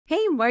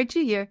Hey,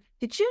 Margie here.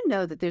 Did you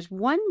know that there's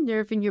one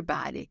nerve in your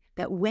body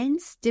that, when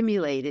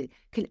stimulated,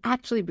 can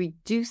actually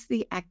reduce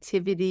the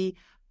activity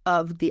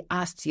of the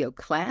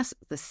osteoclast,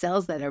 the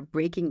cells that are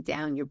breaking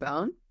down your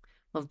bone?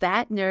 Well,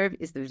 that nerve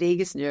is the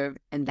vagus nerve,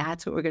 and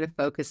that's what we're going to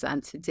focus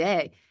on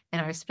today.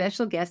 And our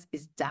special guest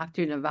is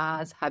Dr.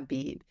 Navaz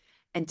Habib.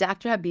 And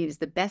Dr. Habib is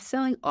the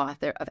best-selling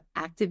author of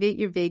Activate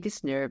Your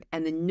Vagus Nerve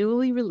and the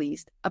newly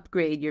released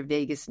Upgrade Your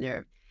Vagus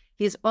Nerve.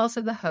 He is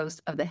also the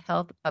host of the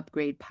Health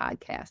Upgrade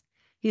podcast.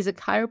 He's a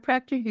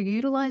chiropractor who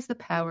utilized the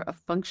power of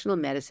functional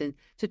medicine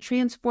to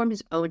transform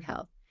his own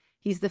health.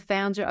 He's the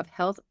founder of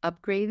Health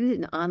Upgraded,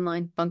 an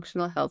online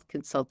functional health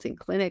consulting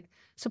clinic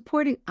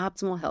supporting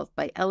optimal health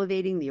by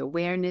elevating the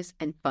awareness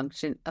and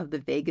function of the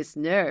vagus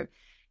nerve.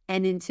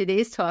 And in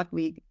today's talk,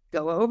 we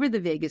go over the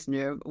vagus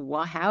nerve,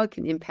 how it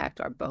can impact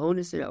our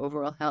bones and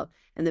overall health.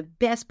 And the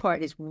best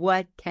part is,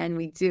 what can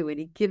we do? And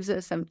he gives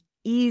us some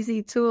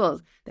easy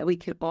tools that we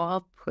can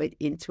all put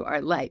into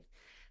our life.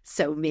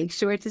 So make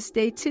sure to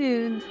stay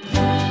tuned.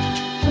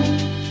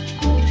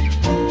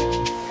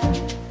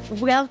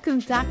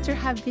 Welcome, Dr.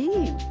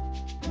 Habib.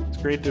 It's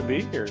great to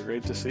be here.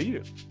 Great to see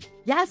you.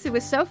 Yes, it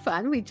was so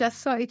fun. We just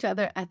saw each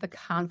other at the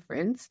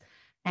conference,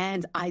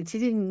 and I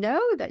didn't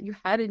know that you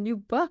had a new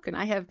book. And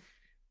I have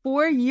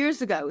 4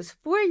 years ago, it was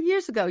 4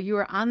 years ago, you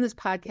were on this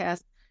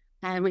podcast.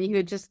 And when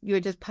you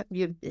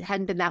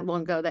hadn't been that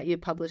long ago that you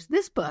published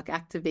this book,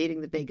 Activating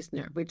the Vagus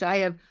Nerve, which I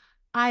have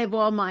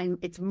all mine.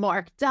 It's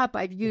marked up.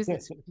 I've used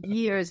it for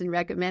years and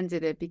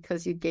recommended it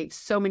because you gave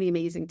so many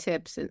amazing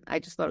tips, and I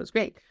just thought it was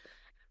great.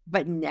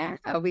 But now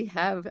we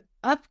have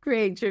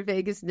Upgrade Your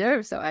Vagus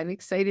Nerve. So I'm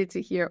excited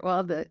to hear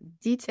all the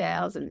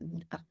details,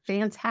 and a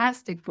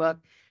fantastic book.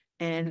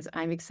 And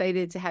I'm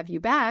excited to have you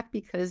back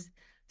because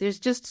there's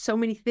just so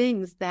many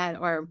things that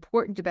are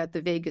important about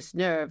the vagus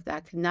nerve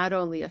that can not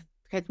only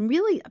can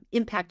really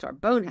impact our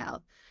bone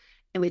health,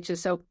 and which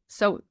is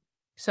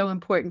so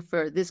important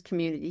for this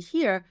community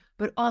here,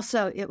 but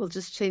also it will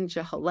just change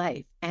your whole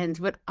life. And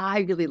what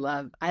I really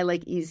love, I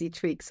like easy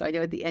tweaks. So I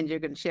know at the end you're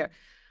going to share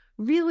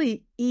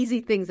really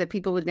easy things that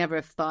people would never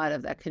have thought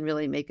of that can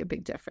really make a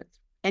big difference.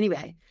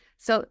 Anyway,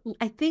 so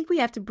I think we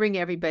have to bring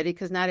everybody,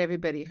 because not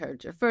everybody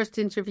heard your first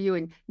interview,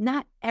 and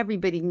not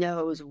everybody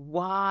knows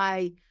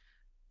why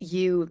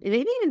you, and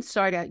maybe even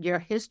start out your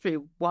history,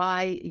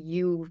 why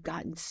you've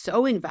gotten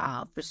so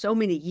involved for so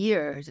many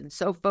years and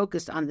so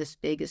focused on this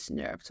vagus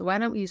nerve. So why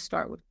don't you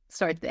start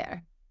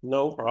there?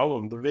 No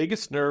problem. The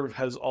vagus nerve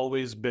has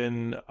always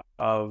been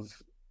of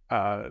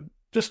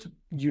just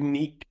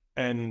unique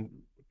and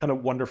kind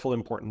of wonderful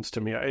importance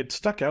to me. It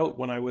stuck out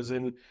when I was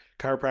in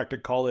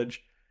chiropractic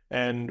college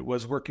and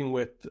was working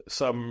with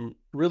some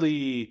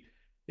really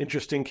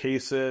interesting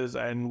cases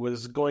and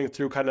was going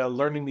through kind of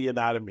learning the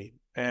anatomy.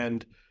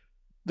 And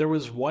there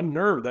was one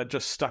nerve that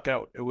just stuck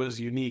out. It was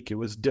unique. It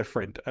was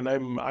different. And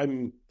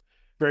I'm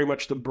very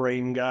much the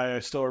brain guy. I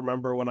still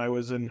remember when I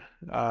was in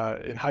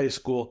high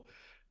school,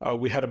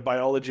 we had a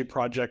biology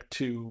project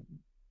to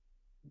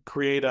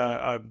create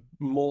a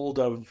mold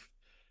of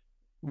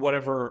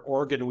whatever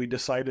organ we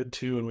decided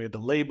to, and we had to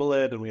label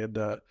it, and we had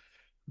to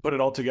put it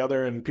all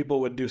together, and people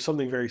would do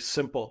something very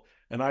simple.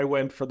 And I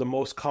went for the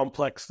most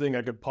complex thing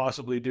I could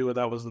possibly do, and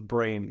that was the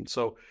brain.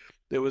 So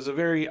I was a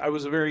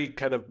very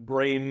kind of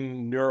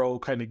brain neuro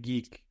kind of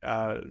geek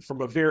from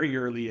a very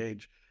early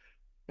age.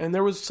 And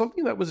there was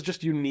something that was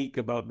just unique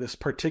about this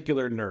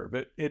particular nerve.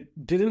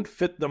 It didn't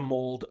fit the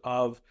mold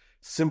of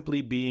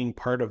simply being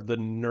part of the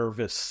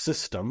nervous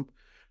system,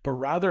 but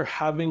rather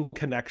having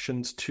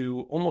connections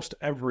to almost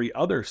every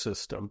other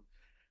system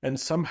and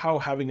somehow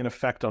having an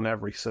effect on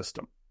every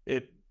system.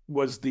 It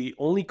was the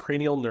only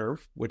cranial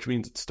nerve, which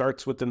means it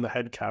starts within the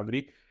head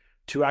cavity,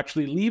 to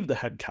actually leave the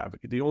head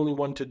cavity, the only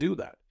one to do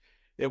that.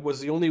 It was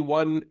the only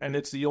one, and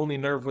it's the only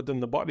nerve within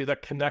the body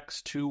that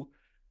connects to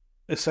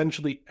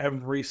essentially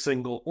every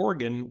single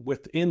organ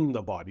within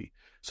the body.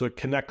 So it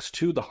connects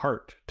to the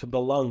heart, to the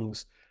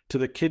lungs, to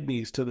the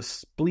kidneys, to the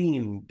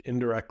spleen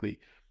indirectly,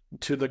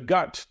 to the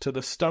gut, to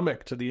the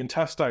stomach, to the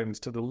intestines,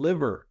 to the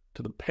liver,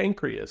 to the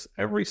pancreas.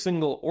 Every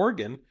single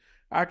organ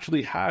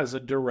actually has a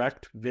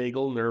direct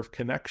vagal nerve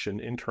connection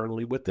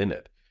internally within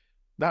it.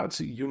 That's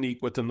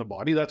unique within the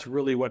body. That's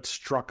really what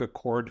struck a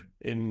chord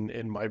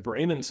in my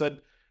brain and said,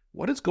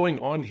 what is going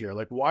on here?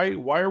 Like, why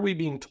are we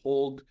being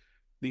told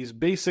these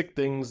basic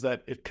things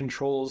that it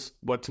controls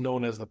what's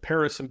known as the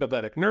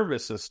parasympathetic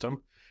nervous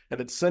system, and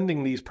it's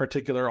sending these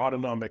particular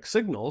autonomic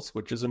signals,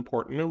 which is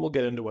important, and we'll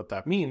get into what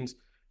that means.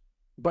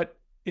 But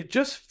it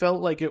just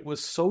felt like it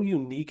was so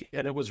unique,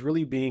 and it was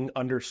really being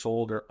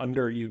undersold or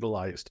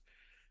underutilized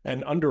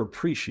and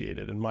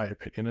underappreciated, in my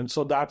opinion. And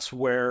so that's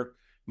where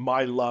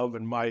my love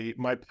and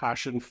my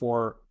passion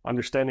for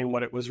understanding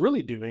what it was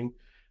really doing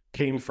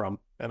came from.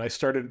 And I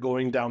started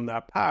going down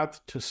that path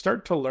to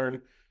start to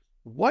learn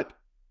what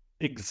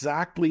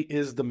exactly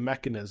is the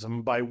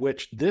mechanism by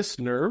which this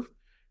nerve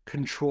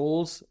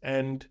controls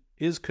and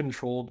is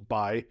controlled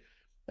by,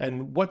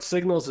 and what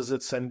signals is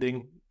it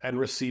sending and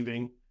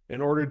receiving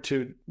in order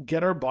to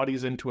get our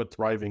bodies into a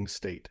thriving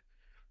state.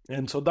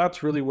 And so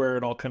that's really where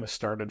it all kind of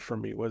started for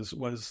me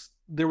was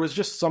there was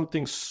just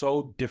something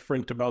so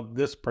different about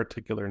this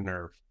particular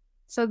nerve.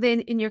 So then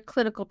in your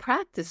clinical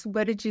practice,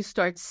 what did you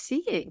start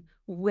seeing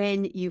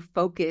when you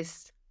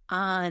focused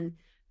on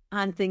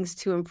things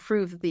to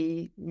improve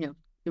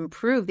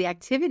improve the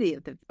activity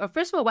of the, or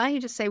first of all, why don't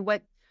you just say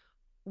what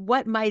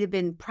might have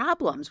been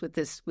problems with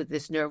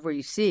this nerve were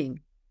you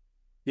seeing?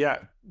 Yeah,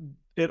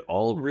 it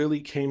all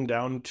really came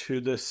down to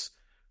this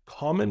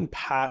common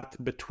path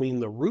between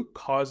the root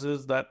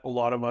causes that a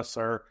lot of us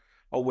are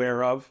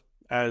aware of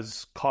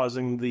as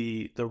causing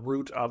the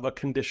root of a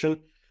condition.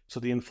 So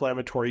the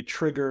inflammatory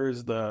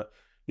triggers, the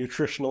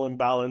nutritional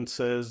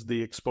imbalances,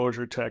 the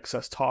exposure to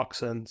excess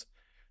toxins,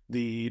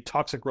 the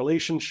toxic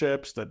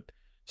relationships, the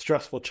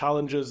stressful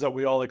challenges that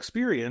we all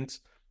experience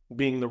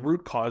being the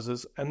root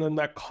causes. And then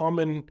that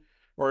common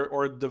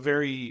or the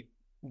very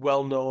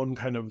well-known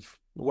kind of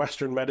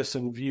Western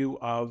medicine view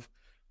of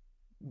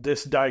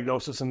this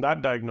diagnosis and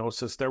that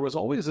diagnosis, there was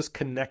always this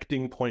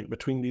connecting point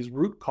between these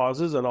root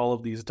causes and all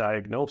of these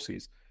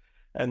diagnoses.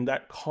 And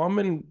that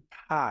common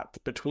path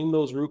between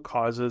those root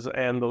causes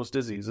and those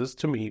diseases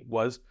to me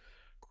was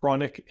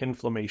chronic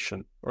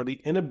inflammation, or the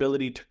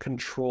inability to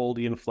control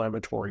the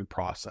inflammatory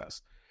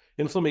process.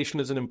 Inflammation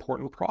is an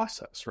important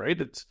process, right?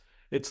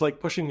 It's like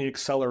pushing the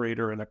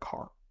accelerator in a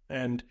car.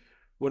 And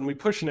when we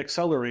push an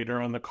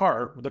accelerator on the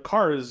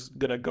car is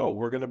going to go.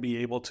 We're going to be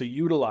able to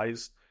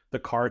utilize the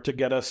car to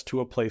get us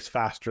to a place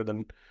faster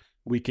than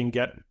we can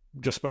get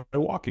just by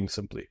walking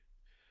simply.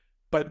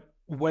 But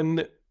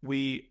when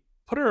we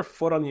put our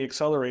foot on the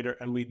accelerator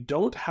and we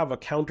don't have a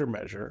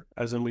countermeasure,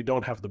 as in we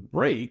don't have the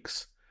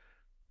brakes,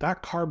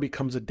 that car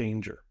becomes a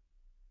danger.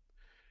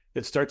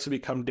 It starts to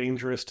become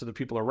dangerous to the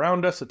people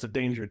around us. It's a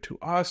danger to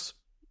us.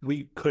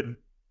 We could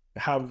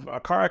have a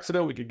car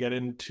accident. We could get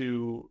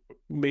into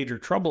major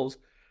troubles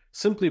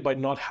simply by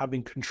not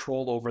having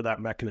control over that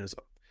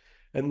mechanism.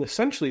 And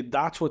essentially,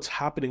 that's what's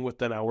happening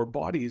within our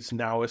bodies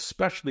now,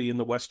 especially in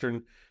the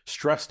Western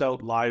stressed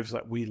out lives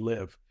that we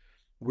live.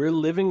 We're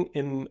living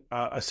in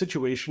a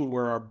situation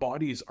where our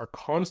bodies are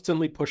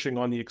constantly pushing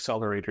on the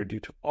accelerator due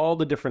to all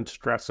the different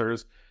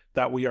stressors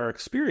that we are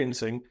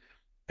experiencing.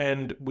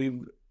 And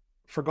we've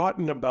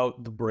forgotten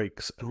about the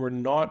brakes, and we're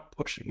not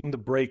pushing the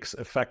brakes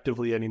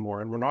effectively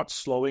anymore. And we're not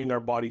slowing our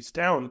bodies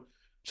down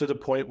to the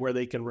point where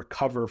they can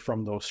recover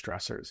from those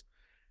stressors.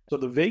 So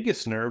the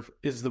vagus nerve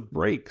is the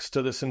brakes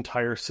to this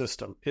entire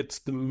system.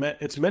 It's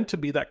meant to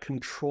be that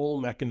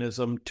control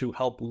mechanism to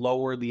help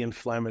lower the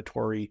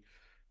inflammatory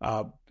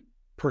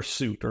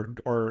pursuit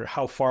or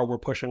how far we're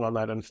pushing on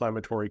that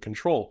inflammatory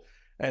control.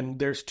 And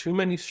there's too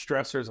many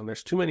stressors and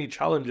there's too many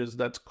challenges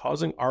that's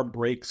causing our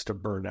brakes to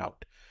burn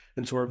out.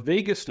 And so our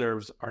vagus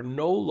nerves are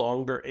no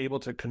longer able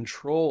to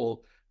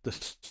control the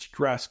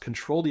stress,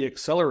 control the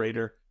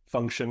accelerator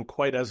function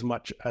quite as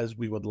much as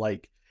we would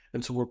like.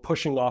 And so we're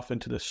pushing off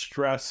into the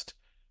stressed,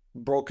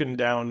 broken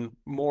down,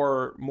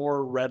 more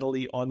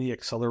readily on the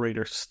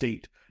accelerator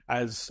state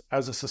as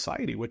a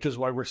society, which is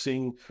why we're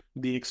seeing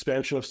the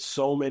expansion of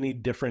so many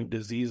different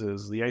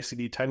diseases. The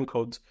ICD-10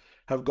 codes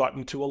have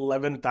gotten to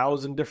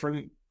 11,000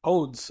 different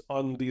codes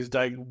on these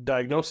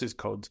diagnosis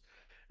codes.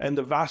 And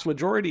the vast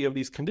majority of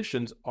these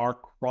conditions are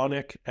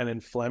chronic and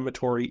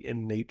inflammatory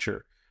in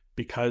nature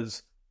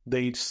because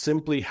they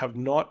simply have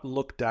not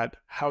looked at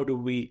how do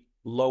we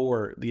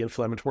lower the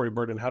inflammatory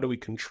burden, how do we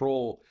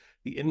control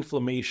the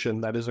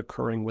inflammation that is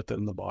occurring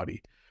within the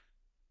body.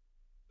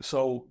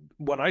 So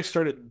when I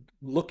started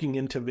looking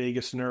into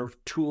vagus nerve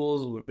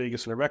tools,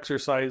 vagus nerve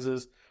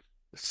exercises,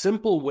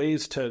 simple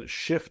ways to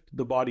shift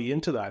the body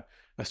into that,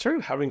 I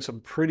started having some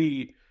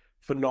pretty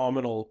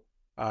phenomenal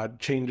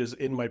changes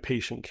in my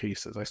patient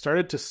cases. I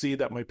started to see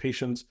that my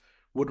patients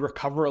would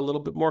recover a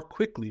little bit more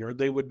quickly, or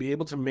they would be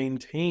able to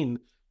maintain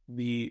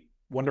the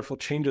wonderful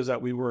changes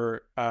that we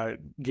were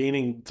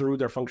gaining through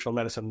their functional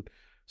medicine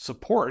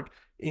support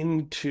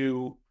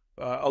into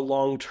a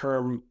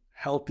long-term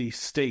healthy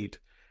state.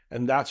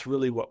 And that's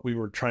really what we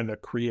were trying to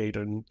create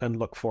and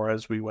look for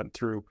as we went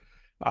through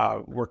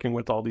working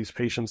with all these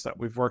patients that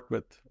we've worked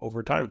with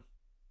over time.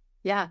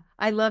 Yeah,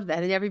 I love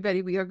that. And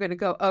everybody, we are going to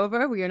go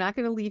over. We are not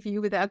going to leave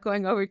you without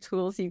going over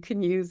tools you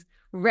can use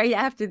right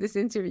after this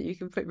interview. You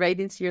can put right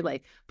into your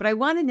life. But I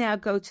want to now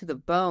go to the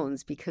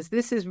bones because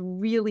this is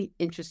really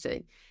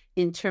interesting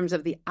in terms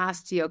of the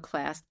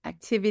osteoclast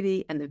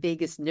activity and the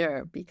vagus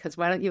nerve. Because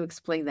why don't you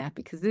explain that?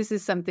 Because this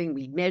is something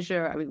we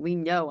measure. I mean, we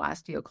know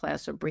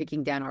osteoclasts are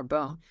breaking down our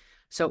bone.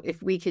 So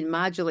if we can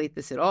modulate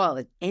this at all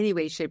in any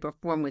way, shape, or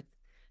form with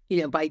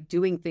by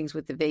doing things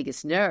with the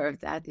vagus nerve,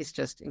 that is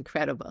just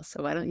incredible.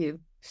 So why don't you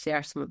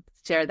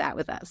share that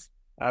with us?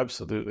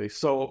 Absolutely.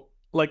 So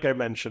like I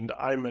mentioned,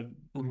 I'm a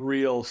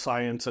real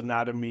science,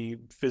 anatomy,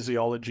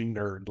 physiology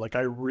nerd. Like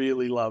I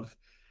really love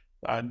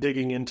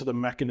digging into the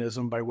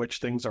mechanism by which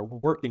things are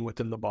working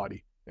within the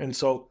body. And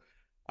so,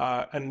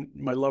 and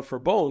my love for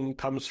bone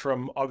comes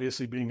from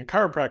obviously being a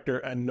chiropractor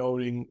and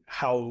knowing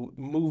how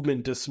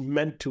movement is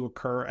meant to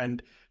occur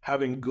and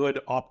having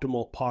good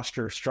optimal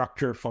posture,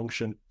 structure,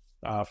 function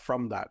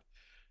from that.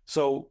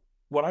 So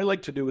what I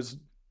like to do is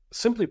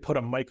simply put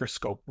a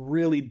microscope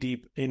really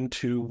deep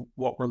into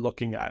what we're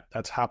looking at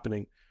that's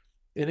happening.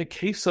 In a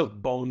case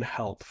of bone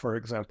health, for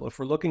example, if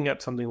we're looking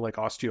at something like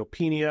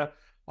osteopenia,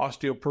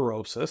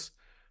 osteoporosis,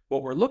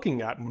 what we're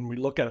looking at when we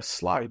look at a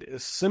slide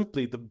is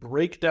simply the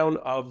breakdown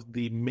of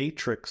the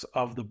matrix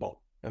of the bone.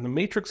 And the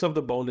matrix of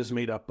the bone is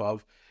made up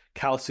of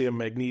calcium,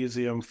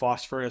 magnesium,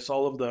 phosphorus,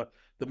 all of the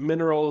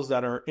minerals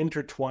that are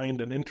intertwined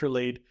and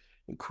interlaid,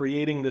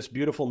 creating this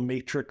beautiful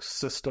matrix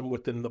system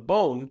within the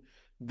bone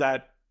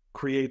that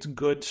creates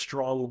good,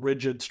 strong,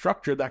 rigid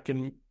structure that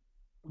can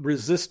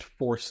resist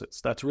forces.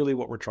 That's really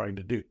what we're trying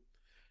to do.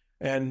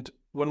 And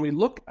when we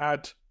look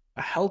at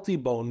a healthy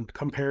bone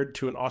compared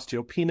to an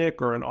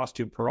osteopenic or an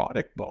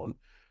osteoporotic bone,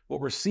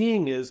 what we're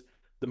seeing is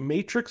the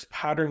matrix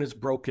pattern is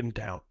broken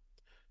down,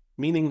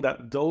 meaning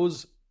that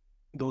those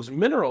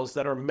minerals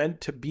that are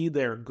meant to be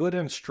there, good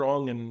and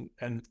strong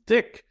and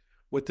thick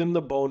within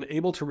the bone,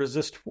 able to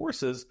resist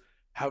forces,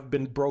 have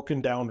been broken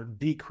down or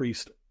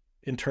decreased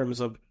in terms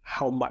of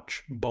how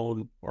much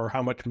bone or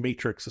how much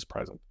matrix is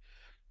present.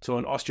 So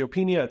in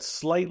osteopenia, it's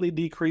slightly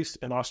decreased.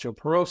 In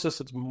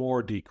osteoporosis, it's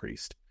more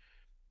decreased.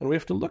 And we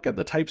have to look at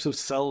the types of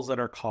cells that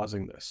are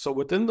causing this. So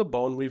within the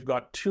bone, we've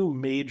got two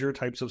major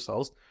types of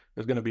cells.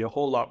 There's going to be a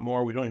whole lot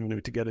more. We don't even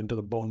need to get into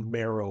the bone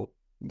marrow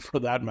for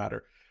that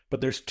matter.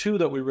 But there's two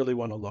that we really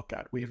want to look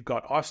at. We've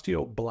got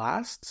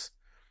osteoblasts,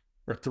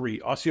 or three,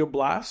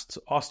 osteoblasts,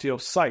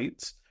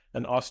 osteocytes,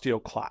 and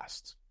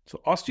osteoclasts.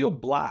 So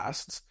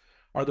osteoblasts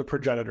are the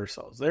progenitor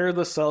cells. They're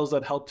the cells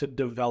that help to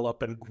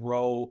develop and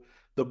grow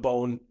the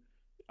bone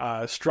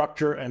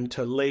structure and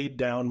to lay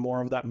down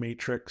more of that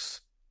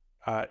matrix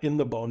in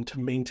the bone to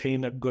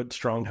maintain a good,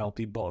 strong,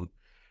 healthy bone.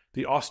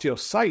 The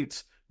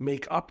osteocytes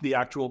make up the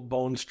actual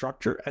bone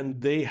structure,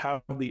 and they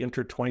have the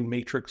intertwined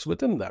matrix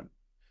within them.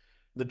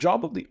 The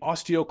job of the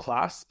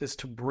osteoclasts is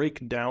to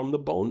break down the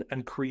bone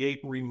and create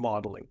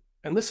remodeling.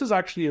 And this is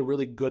actually a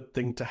really good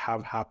thing to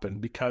have happen,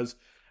 because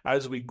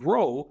as we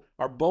grow,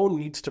 our bone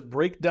needs to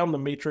break down the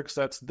matrix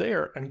that's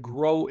there and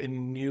grow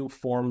in new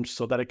forms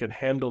so that it can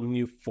handle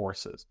new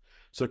forces.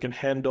 So it can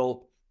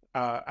handle,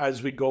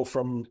 as we go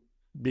from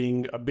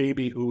being a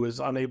baby who is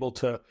unable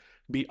to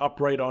be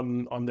upright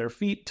on their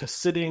feet, to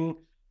sitting,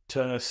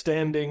 to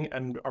standing,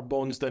 and our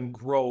bones then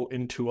grow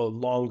into a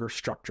longer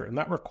structure. And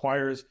that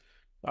requires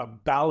a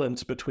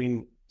balance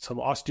between some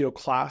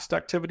osteoclast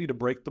activity to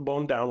break the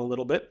bone down a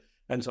little bit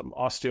and some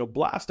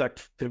osteoblast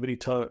activity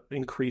to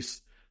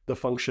increase the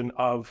function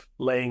of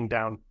laying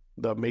down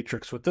the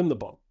matrix within the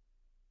bone.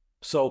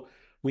 So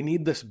we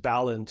need this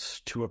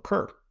balance to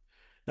occur.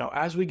 Now,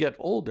 as we get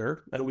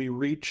older and we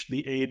reach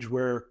the age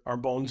where our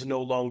bones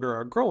no longer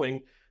are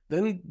growing,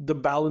 then the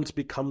balance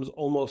becomes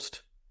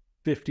almost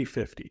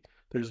 50-50.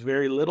 There's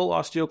very little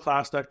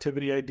osteoclast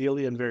activity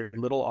ideally and very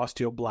little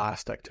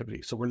osteoblast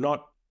activity. So we're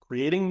not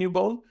creating new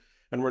bone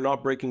and we're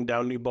not breaking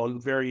down new bone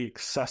very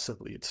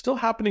excessively. It's still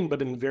happening,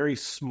 but in very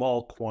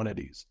small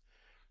quantities.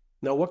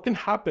 Now, what can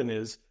happen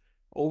is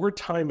over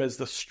time, as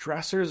the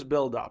stressors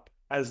build up,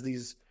 as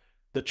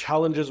the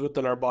challenges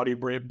within our body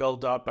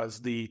build up,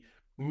 as the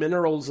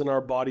minerals in our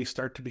body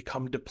start to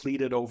become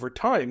depleted over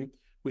time,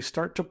 we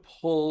start to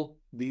pull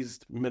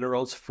these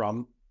minerals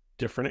from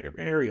different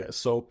areas.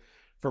 So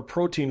for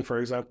protein, for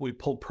example, we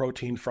pull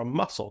protein from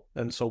muscle.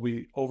 And so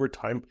we, over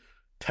time,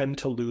 tend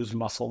to lose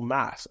muscle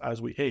mass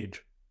as we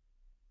age.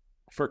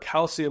 For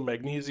calcium,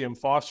 magnesium,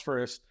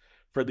 phosphorus,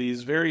 for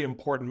these very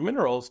important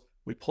minerals,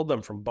 we pull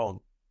them from bone.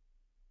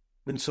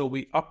 And so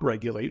we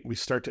upregulate, we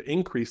start to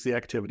increase the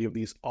activity of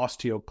these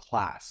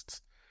osteoclasts.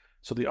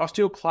 So the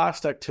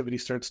osteoclast activity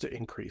starts to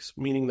increase,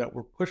 meaning that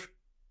we're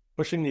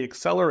pushing the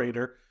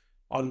accelerator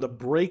on the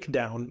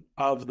breakdown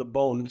of the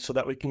bone so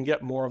that we can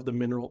get more of the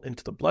mineral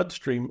into the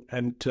bloodstream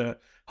and to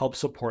help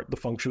support the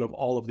function of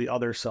all of the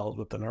other cells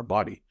within our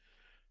body.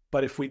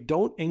 But if we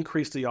don't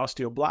increase the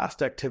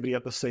osteoblast activity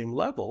at the same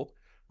level,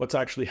 what's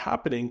actually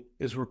happening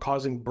is we're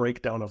causing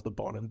breakdown of the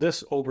bone. And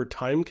this over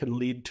time can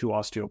lead to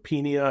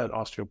osteopenia and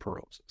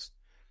osteoporosis.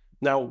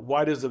 Now,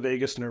 why does the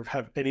vagus nerve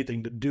have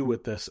anything to do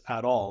with this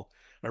at all?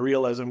 I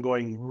realize I'm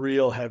going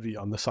real heavy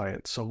on the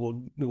science,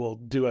 so we'll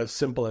do as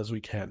simple as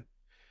we can.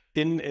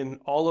 In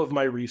all of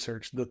my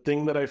research, the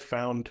thing that I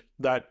found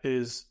that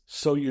is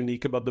so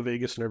unique about the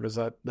vagus nerve is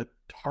that the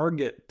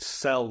target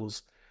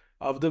cells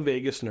of the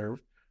vagus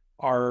nerve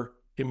are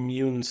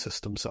immune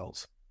system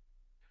cells.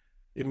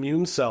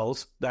 Immune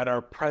cells that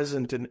are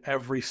present in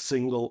every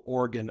single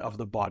organ of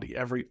the body,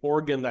 every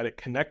organ that it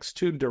connects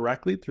to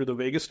directly through the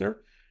vagus nerve,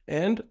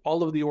 and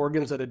all of the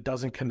organs that it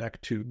doesn't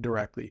connect to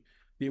directly.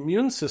 The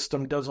immune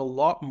system does a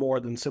lot more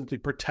than simply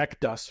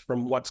protect us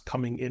from what's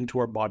coming into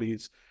our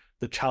bodies,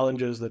 the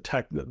challenges, the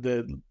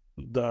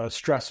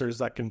stressors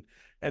that can,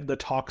 and the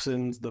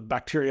toxins, the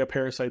bacteria,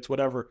 parasites,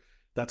 whatever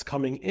that's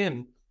coming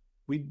in.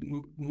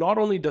 Not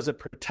only does it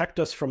protect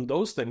us from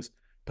those things,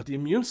 but the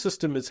immune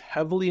system is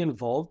heavily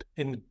involved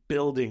in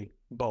building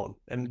bone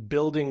and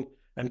building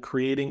and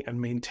creating and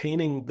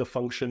maintaining the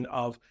function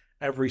of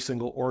every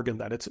single organ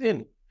that it's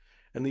in.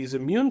 And these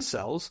immune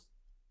cells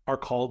are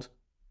called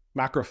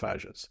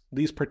macrophages,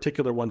 these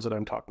particular ones that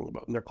I'm talking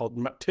about, and they're called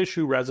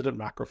tissue-resident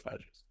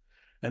macrophages.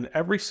 And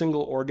every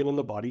single organ in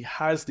the body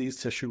has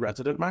these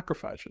tissue-resident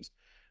macrophages.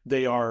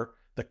 They are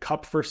the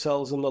Kupffer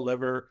cells in the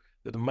liver,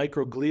 they're the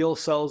microglial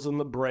cells in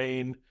the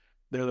brain,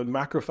 they're the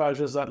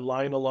macrophages that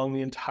line along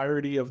the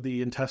entirety of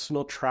the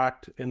intestinal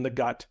tract in the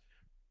gut,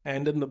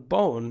 and in the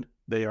bone,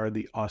 they are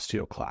the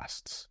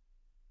osteoclasts.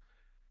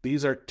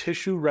 These are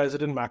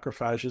tissue-resident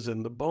macrophages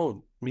in the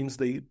bone. It means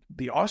the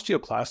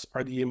osteoclasts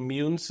are the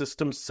immune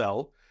system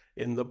cell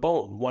in the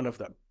bone, one of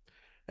them.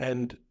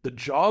 And the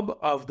job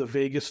of the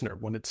vagus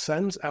nerve, when it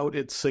sends out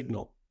its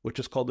signal, which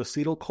is called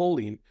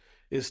acetylcholine,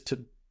 is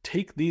to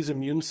take these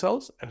immune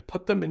cells and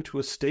put them into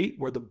a state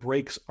where the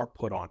brakes are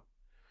put on,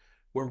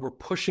 where we're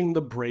pushing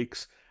the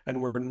brakes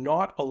and we're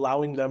not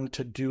allowing them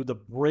to do the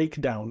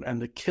breakdown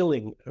and the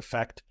killing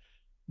effect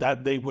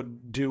that they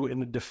would do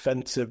in a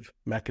defensive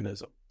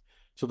mechanism.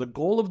 So the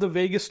goal of the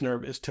vagus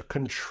nerve is to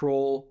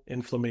control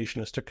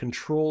inflammation, is to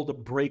control the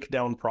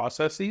breakdown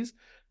processes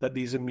that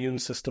these immune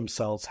system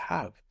cells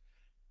have.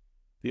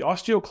 The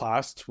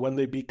osteoclasts, when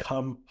they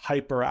become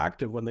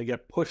hyperactive, when they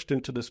get pushed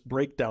into this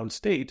breakdown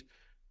state,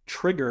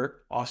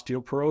 trigger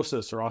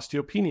osteoporosis or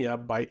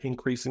osteopenia by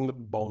increasing the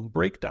bone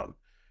breakdown.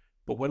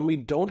 But when we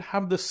don't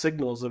have the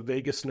signals of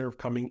vagus nerve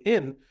coming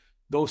in,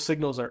 those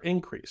signals are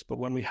increased. But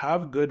when we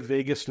have good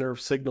vagus nerve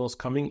signals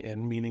coming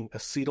in, meaning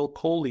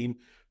acetylcholine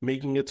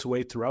making its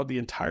way throughout the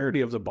entirety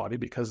of the body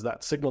because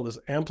that signal is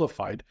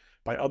amplified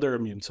by other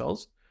immune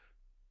cells,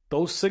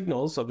 those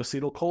signals of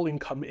acetylcholine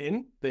come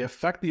in, they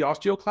affect the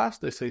osteoclast,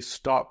 they say,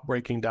 stop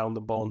breaking down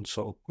the bone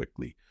so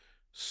quickly,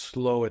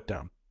 slow it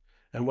down.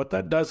 And what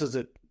that does is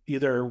it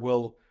either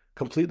will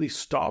completely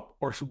stop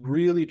or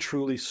really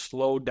truly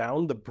slow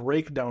down the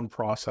breakdown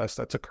process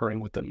that's occurring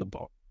within the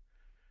bone.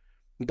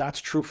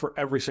 That's true for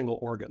every single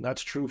organ.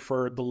 That's true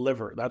for the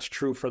liver. That's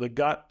true for the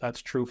gut.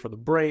 That's true for the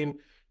brain.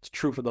 It's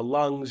true for the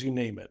lungs, you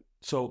name it.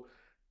 So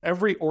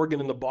every organ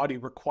in the body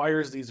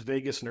requires these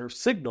vagus nerve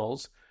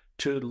signals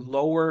to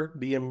lower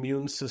the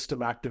immune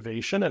system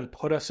activation and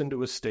put us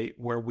into a state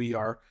where we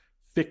are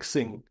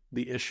fixing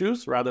the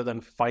issues rather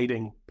than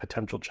fighting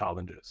potential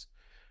challenges.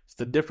 It's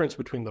the difference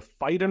between the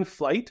fight and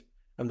flight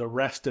and the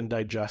rest and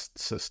digest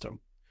system.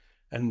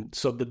 And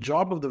so the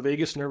job of the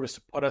vagus nerve is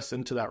to put us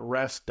into that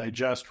rest,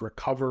 digest,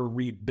 recover,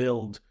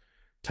 rebuild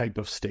type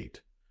of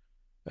state.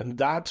 And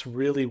that's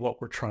really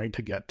what we're trying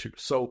to get to.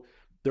 So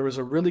there was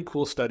a really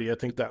cool study, I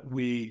think, that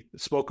we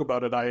spoke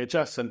about at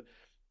IHS and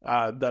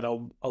that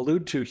I'll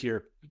allude to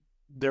here.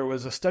 There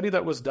was a study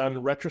that was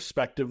done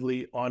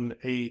retrospectively on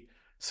a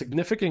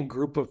significant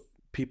group of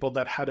people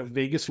that had a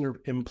vagus nerve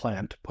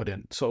implant put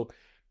in. So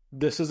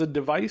this is a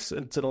device,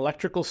 it's an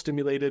electrical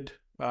stimulated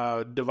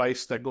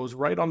device that goes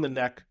right on the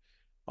neck,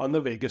 on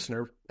the vagus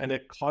nerve, and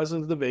it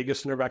causes the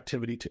vagus nerve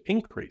activity to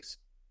increase.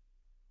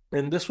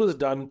 And this was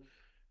done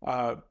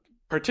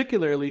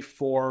particularly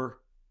for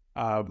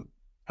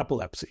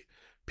epilepsy.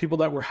 People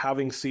that were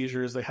having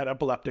seizures, they had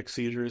epileptic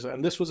seizures,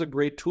 and this was a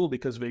great tool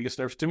because vagus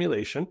nerve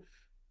stimulation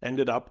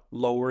ended up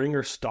lowering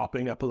or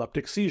stopping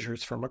epileptic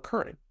seizures from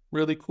occurring.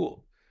 Really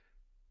cool.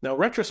 Now,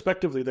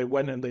 retrospectively, they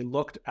went and they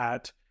looked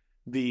at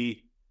the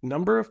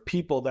number of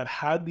people that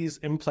had these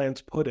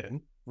implants put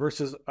in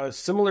versus a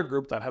similar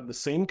group that had the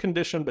same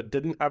condition but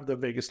didn't have the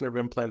vagus nerve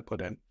implant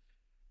put in,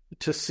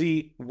 to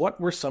see what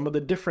were some of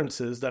the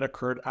differences that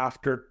occurred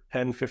after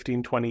 10,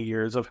 15, 20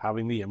 years of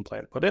having the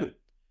implant put in.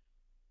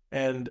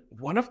 And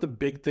one of the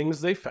big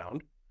things they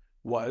found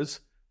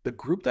was the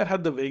group that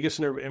had the vagus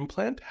nerve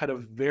implant had a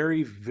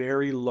very,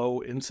 very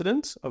low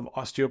incidence of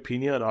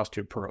osteopenia and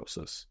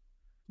osteoporosis.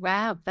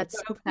 Wow, that's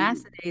so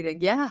fascinating.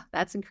 Yeah,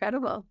 that's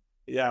incredible.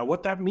 Yeah,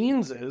 what that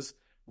means is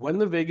when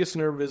the vagus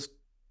nerve is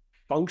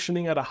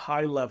functioning at a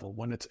high level,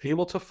 when it's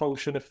able to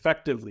function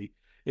effectively,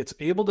 it's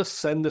able to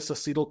send this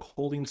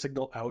acetylcholine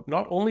signal out,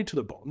 not only to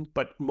the bone,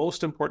 but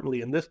most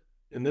importantly in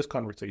this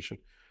conversation,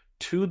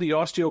 to the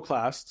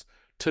osteoclasts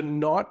to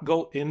not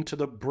go into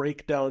the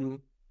breakdown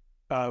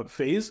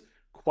phase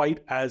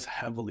quite as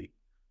heavily.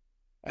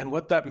 And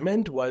what that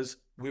meant was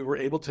we were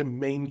able to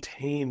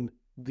maintain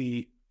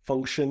the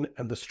function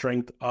and the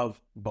strength of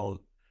bone.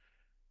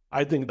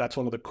 I think that's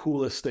one of the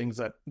coolest things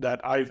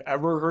that I've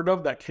ever heard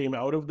of that came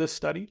out of this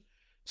study.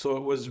 So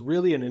it was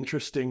really an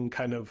interesting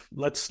kind of,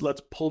 let's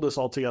pull this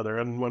all together.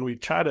 And when we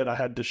chatted, I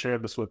had to share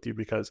this with you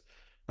because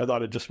I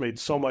thought it just made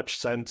so much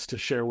sense to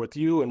share with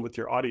you and with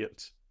your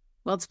audience.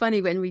 Well, it's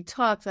funny, when we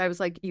talked, I was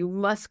like, you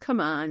must come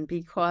on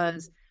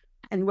because,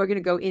 and we're going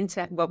to go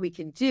into what we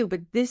can do,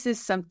 but this is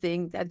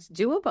something that's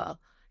doable,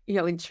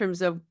 in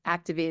terms of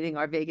activating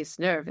our vagus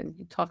nerve. And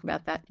you talk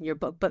about that in your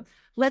book. But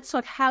let's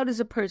talk, how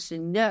does a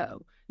person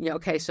know?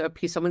 Okay, so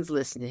if someone's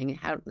listening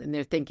and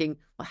they're thinking,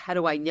 well, how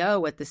do I know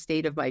what the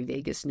state of my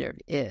vagus nerve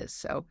is?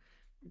 So,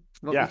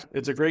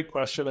 it's a great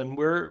question. And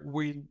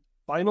we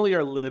finally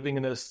are living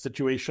in a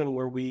situation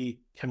where we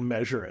can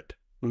measure it.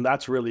 And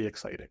that's really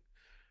exciting.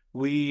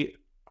 We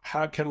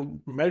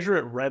can measure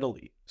it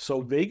readily. So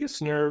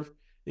vagus nerve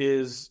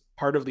is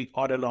part of the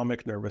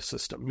autonomic nervous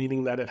system,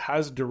 meaning that it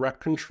has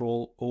direct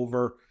control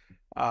over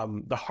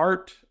the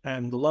heart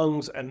and the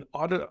lungs and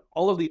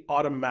all of the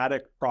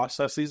automatic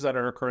processes that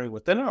are occurring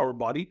within our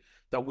body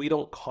that we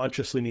don't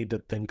consciously need to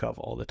think of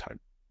all the time.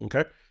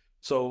 Okay.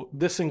 So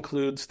this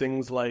includes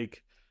things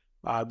like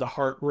the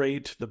heart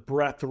rate, the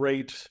breath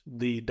rate,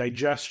 the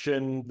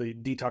digestion, the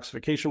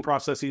detoxification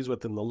processes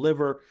within the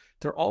liver.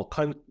 They're all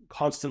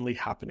constantly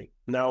happening.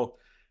 Now,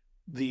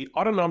 the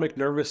autonomic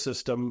nervous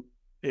system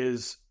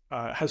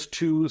has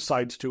two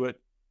sides to it.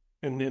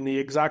 And in the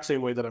exact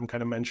same way that I'm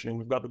kind of mentioning,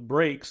 we've got the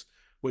brakes,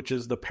 which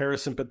is the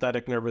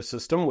parasympathetic nervous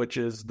system, which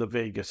is the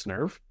vagus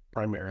nerve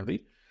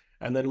primarily.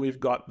 And then we've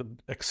got the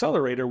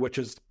accelerator, which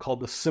is called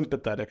the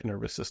sympathetic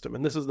nervous system.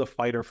 And this is the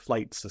fight or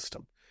flight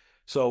system.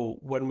 So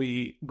when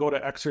we go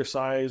to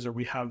exercise or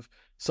we have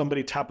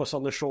somebody tap us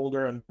on the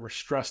shoulder and we're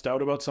stressed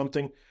out about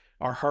something,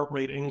 our heart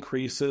rate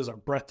increases, our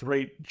breath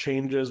rate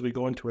changes, we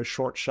go into a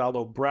short,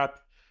 shallow breath.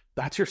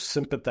 That's your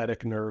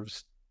sympathetic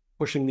nerves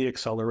pushing the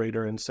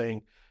accelerator and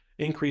saying,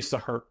 increase the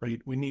heart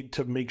rate. We need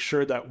to make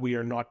sure that we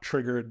are not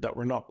triggered, that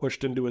we're not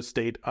pushed into a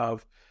state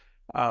of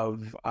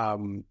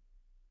kind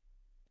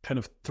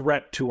of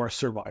threat to our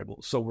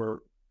survival. So we're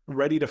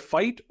ready to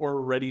fight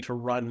or ready to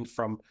run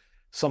from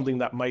something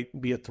that might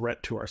be a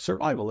threat to our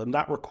survival. And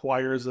that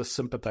requires the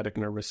sympathetic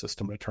nervous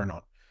system to turn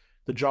on.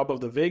 The job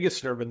of the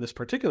vagus nerve in this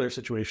particular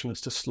situation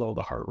is to slow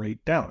the heart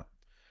rate down.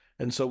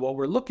 And so what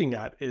we're looking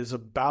at is a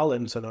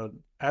balance and an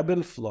ebb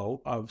and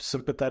flow of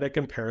sympathetic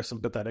and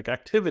parasympathetic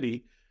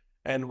activity.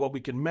 And what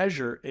we can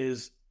measure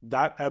is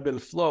that ebb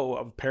and flow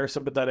of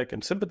parasympathetic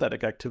and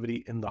sympathetic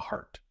activity in the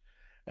heart.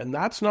 And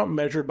that's not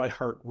measured by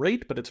heart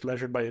rate, but it's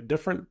measured by a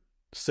different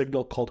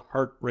signal called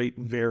heart rate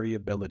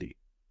variability.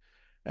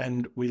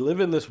 And we live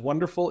in this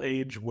wonderful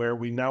age where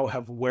we now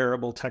have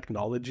wearable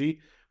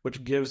technology,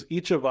 which gives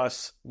each of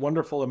us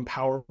wonderful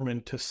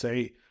empowerment to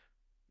say,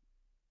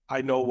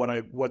 I know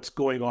what's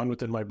going on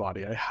within my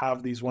body. I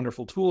have these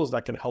wonderful tools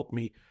that can help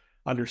me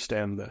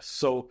understand this.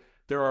 So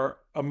there are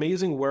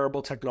amazing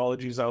wearable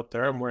technologies out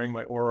there. I'm wearing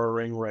my Oura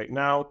Ring right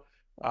now.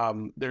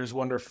 There's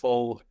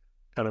wonderful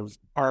kind of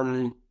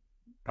arm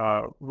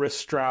wrist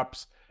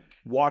straps,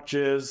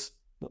 watches,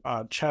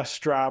 chest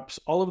straps,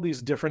 all of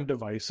these different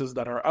devices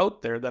that are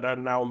out there that are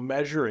now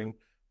measuring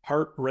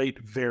heart rate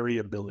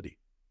variability.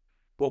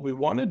 What we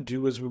want to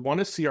do is we want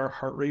to see our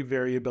heart rate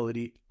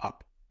variability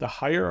up. The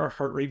higher our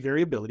heart rate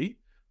variability,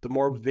 the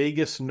more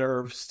vagus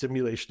nerve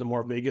stimulation, the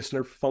more vagus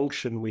nerve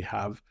function we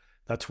have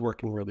that's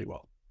working really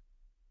well.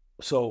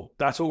 So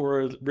that's what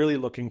we're really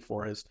looking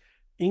for, is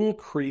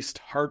increased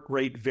heart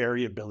rate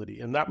variability.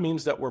 And that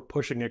means that we're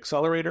pushing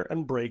accelerator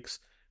and brakes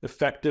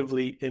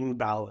effectively in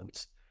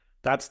balance.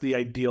 That's the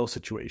ideal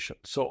situation.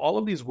 So all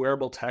of these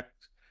wearable tech,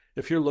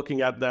 if you're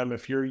looking at them,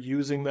 if you're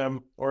using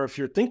them, or if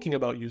you're thinking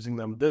about using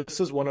them, this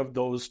is one of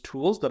those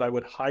tools that I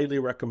would highly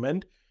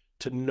recommend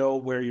to know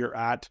where you're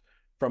at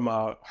from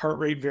a heart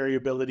rate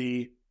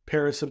variability,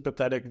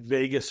 parasympathetic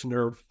vagus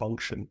nerve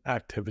function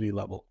activity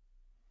level.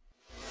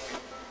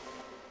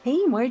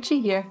 Hey,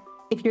 Margie here.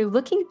 If you're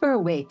looking for a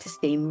way to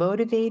stay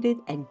motivated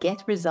and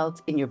get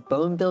results in your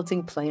bone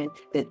building plan,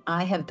 then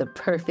I have the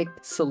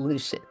perfect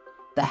solution,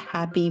 the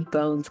Happy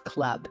Bones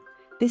Club.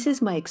 This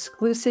is my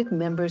exclusive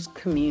members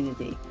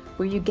community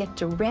where you get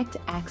direct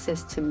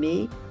access to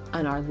me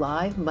on our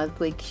live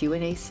monthly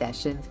Q&A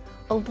sessions,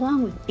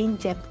 along with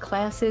in-depth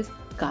classes,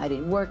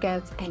 guided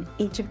workouts, and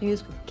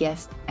interviews with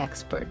guest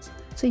experts.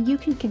 So you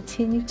can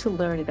continue to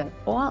learn about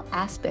all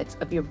aspects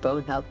of your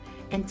bone health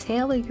and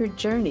tailor your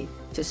journey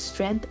to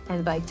strength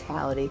and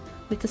vitality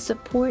with the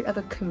support of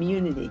a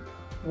community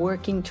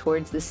working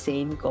towards the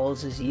same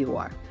goals as you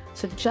are.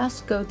 So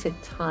just go to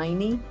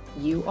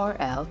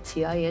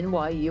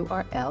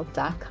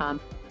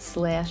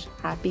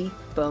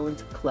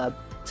tinyurl.com/happybonesclub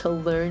to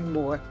learn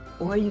more,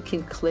 or you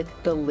can click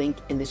the link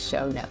in the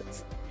show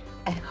notes.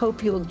 I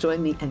hope you will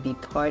join me and be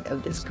part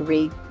of this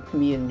great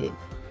community.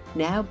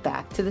 Now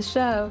back to the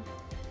show.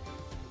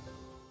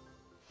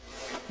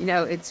 You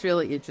know, it's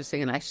really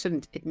interesting, and I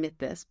shouldn't admit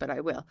this, but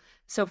I will.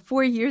 So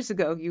 4 years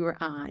ago, you were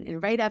on,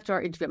 and right after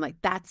our interview, I'm like,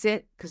 that's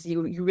it, because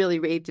you really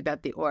raved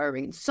about the Oura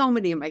Ring. And so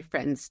many of my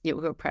friends,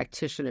 who are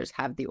practitioners,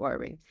 have the Oura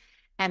Ring.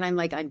 And I'm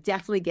like, I'm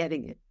definitely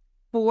getting it.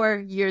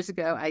 4 years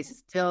ago, I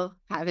still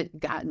haven't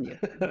gotten it.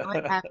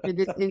 But after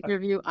this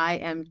interview, I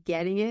am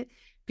getting it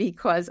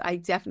because I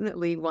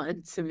definitely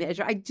want to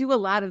measure. I do a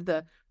lot of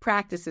the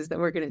practices that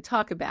we're going to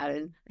talk about.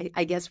 And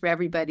I guess for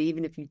everybody,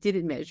 even if you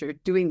didn't measure,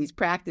 doing these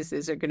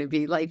practices are going to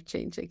be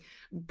life-changing.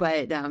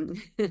 But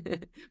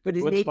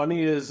what's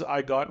funny is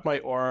I got my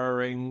Oura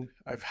Ring.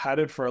 I've had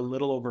it for a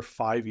little over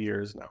 5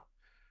 years now,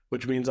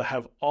 which means I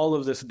have all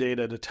of this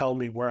data to tell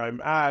me where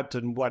I'm at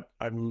and what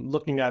I'm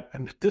looking at.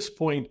 And at this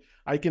point,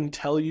 I can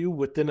tell you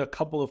within a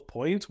couple of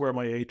points where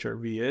my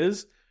HRV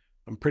is.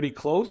 I'm pretty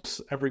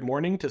close every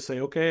morning to say,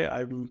 okay,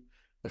 I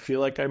feel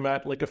like I'm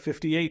at like a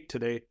 58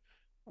 today.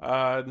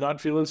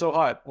 Not feeling so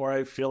hot, or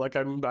I feel like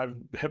I've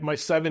hit my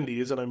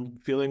 70s and I'm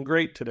feeling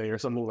great today or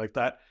something like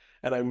that.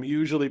 And I'm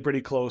usually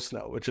pretty close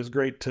now, which is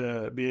great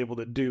to be able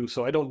to do.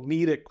 So I don't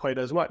need it quite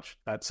as much.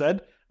 That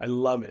said, I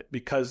love it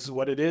because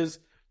what it is,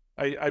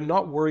 I'm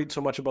not worried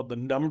so much about the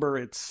number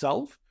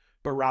itself,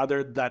 but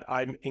rather that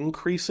I'm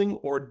increasing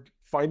or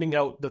finding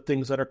out the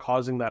things that are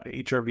causing that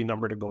HRV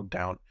number to go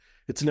down.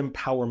 It's an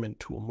empowerment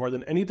tool. More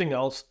than anything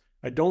else,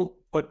 I don't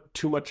put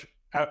too much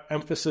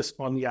emphasis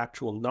on the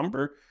actual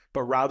number,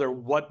 but rather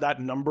what that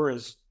number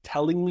is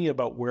telling me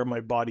about where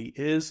my body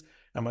is.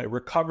 Am I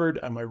recovered?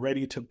 Am I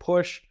ready to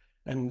push?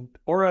 And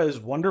Aura is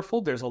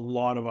wonderful. There's a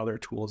lot of other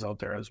tools out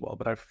there as well,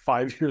 but I have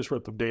 5 years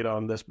worth of data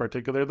on this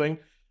particular thing.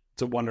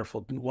 It's a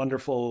wonderful,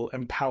 wonderful,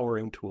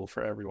 empowering tool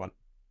for everyone.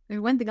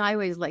 And one thing I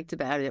always liked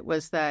about it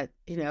was that,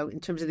 in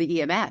terms of the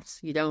EMFs,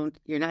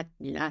 you're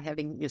not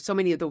having, so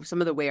many of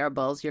some of the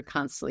wearables, you're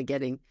constantly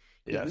getting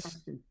Yes.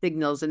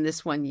 signals, and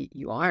this one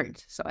you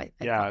aren't. So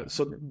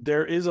so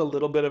there is a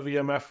little bit of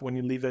EMF when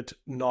you leave it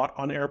not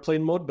on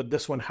airplane mode, but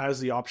this one has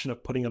the option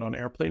of putting it on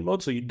airplane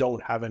mode, so you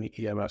don't have any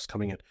EMFs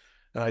coming in.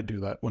 And I do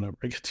that whenever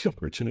I get the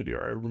opportunity,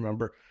 or I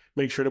remember,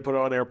 make sure to put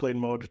it on airplane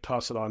mode,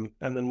 toss it on,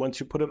 and then once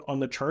you put it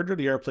on the charger,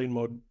 the airplane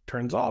mode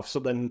turns off, so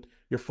then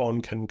your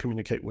phone can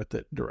communicate with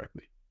it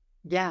directly.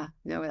 Yeah,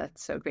 no,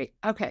 that's so great.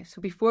 Okay,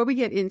 so before we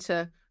get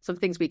into some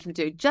things we can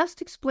do,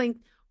 just explain,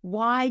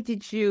 why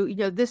did you,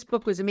 this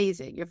book was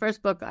amazing. Your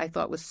first book I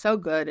thought was so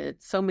good, and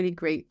so many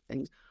great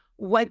things.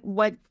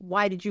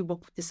 Why did you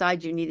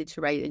decide you needed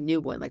to write a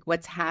new one? Like,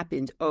 what's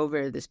happened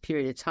over this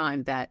period of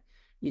time that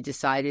you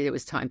decided it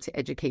was time to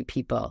educate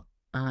people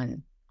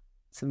on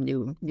some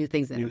new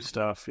things? New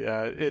stuff,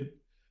 yeah.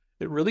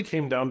 It really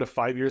came down to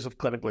 5 years of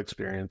clinical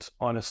experience,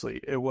 honestly.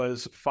 It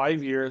was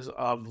 5 years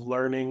of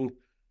learning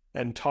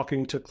and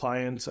talking to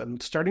clients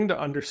and starting to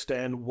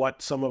understand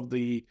what some of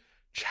the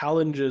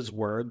challenges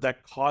were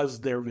that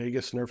caused their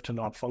vagus nerve to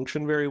not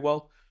function very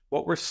well.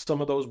 What were some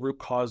of those root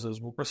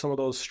causes? What were some of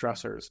those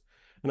stressors?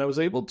 And I was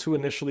able to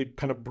initially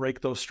kind of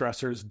break those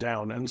stressors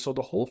down. And so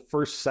the whole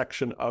first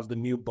section of the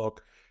new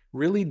book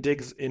really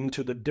digs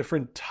into the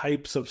different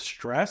types of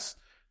stress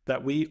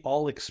that we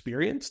all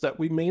experience that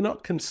we may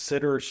not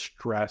consider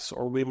stress,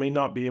 or we may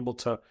not be able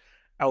to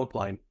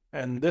outline.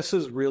 And this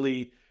is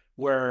really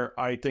where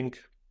I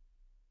think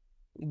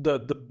the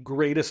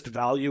greatest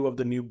value of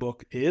the new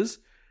book is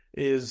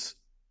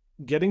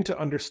getting to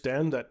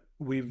understand that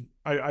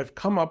I've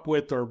come up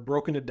with, or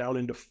broken it down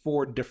into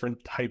 4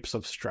 different types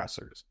of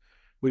stressors.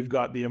 We've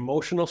got the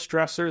emotional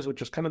stressors,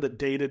 which is kind of the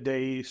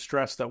day-to-day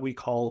stress that we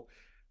call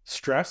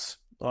stress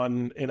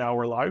in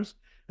our lives.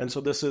 And so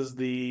this is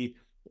the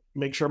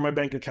make sure my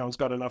bank account's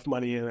got enough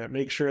money in it,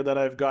 make sure that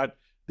I've got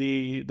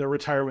the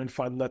retirement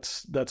fund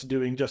that's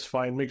doing just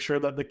fine, make sure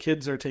that the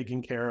kids are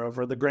taken care of,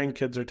 or the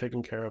grandkids are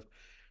taken care of,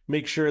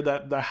 make sure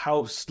that the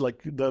house,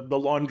 like the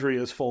laundry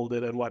is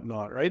folded and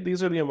whatnot, right?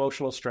 These are the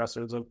emotional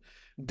stressors of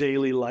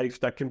daily life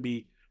that can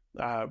be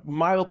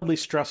mildly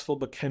stressful,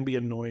 but can be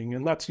annoying.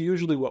 And that's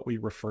usually what we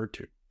refer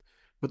to.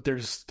 But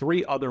there's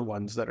 3 other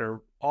ones that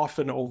are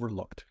often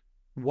overlooked.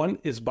 One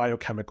is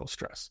biochemical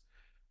stress.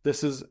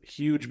 This is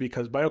huge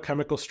because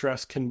biochemical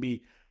stress can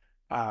be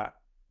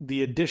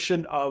the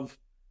addition of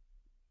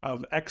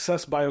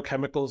excess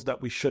biochemicals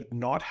that we should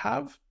not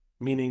have,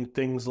 meaning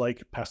things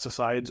like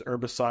pesticides,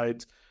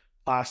 herbicides,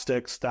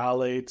 plastics,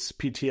 phthalates,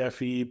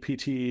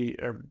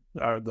 PTFE,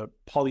 or the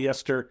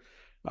polyester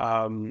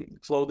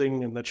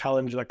clothing, and the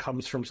challenge that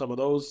comes from some of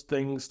those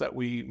things that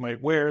we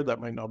might wear that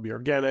might not be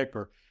organic,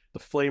 or the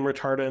flame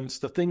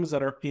retardants, the things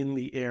that are in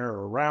the air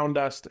around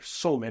us. There's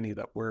so many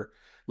that we're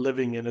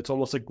living in. It's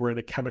almost like we're in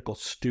a chemical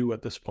stew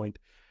at this point.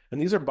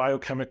 And these are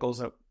biochemicals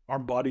that our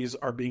bodies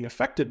are being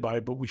affected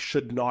by, but we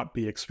should not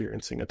be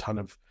experiencing a ton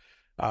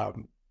of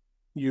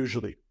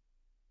usually.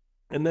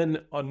 And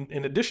then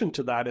in addition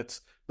to that, it's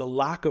the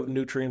lack of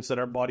nutrients that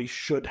our body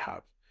should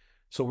have.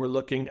 So we're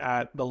looking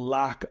at the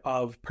lack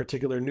of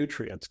particular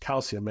nutrients: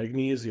 calcium,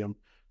 magnesium,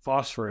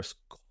 phosphorus,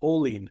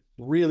 choline,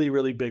 really,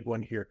 really big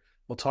one here.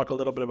 We'll talk a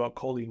little bit about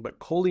choline, but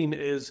choline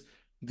is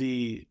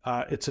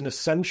it's an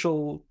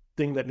essential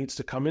thing that needs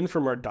to come in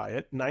from our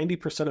diet.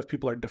 90% of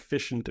people are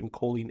deficient in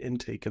choline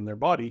intake in their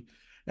body,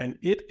 and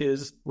it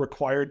is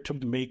required to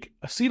make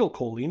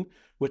acetylcholine,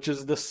 which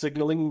is the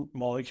signaling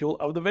molecule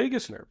of the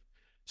vagus nerve.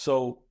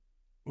 So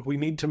we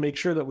need to make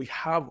sure that we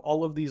have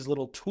all of these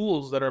little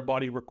tools that our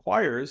body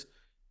requires: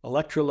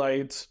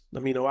 electrolytes,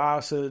 amino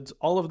acids,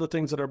 all of the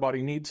things that our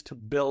body needs to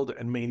build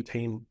and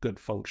maintain good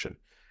function.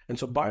 And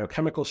so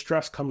biochemical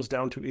stress comes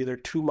down to either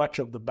too much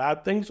of the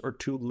bad things or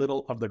too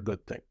little of the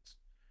good things.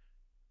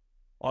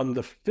 On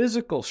the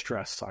physical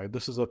stress side,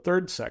 this is the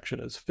third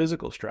section, is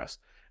physical stress.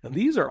 And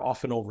these are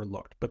often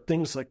overlooked, but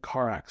things like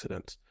car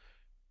accidents,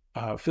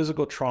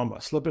 physical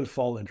trauma, slip and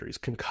fall injuries,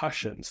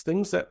 concussions,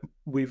 things that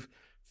we've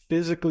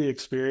physically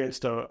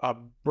experienced a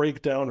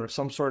breakdown or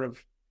some sort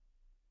of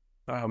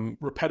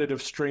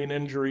repetitive strain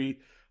injury,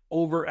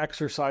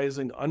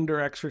 over-exercising,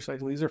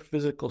 under-exercising. These are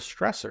physical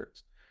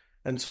stressors.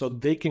 And so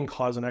they can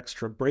cause an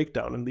extra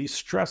breakdown. And these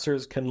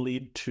stressors can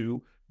lead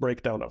to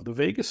breakdown of the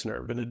vagus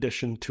nerve in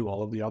addition to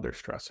all of the other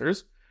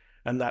stressors.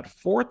 And that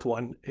fourth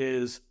one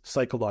is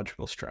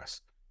psychological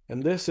stress.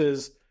 And this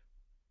is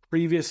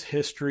previous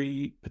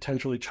history,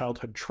 potentially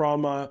childhood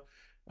trauma,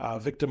 a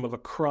victim of a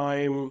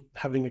crime,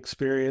 having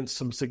experienced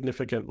some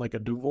significant, like a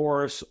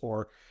divorce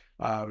or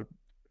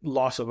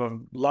loss of a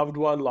loved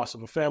one, loss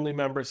of a family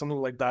member,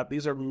 something like that.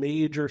 These are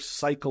major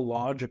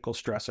psychological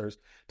stressors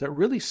that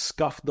really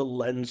scuff the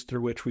lens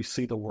through which we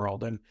see the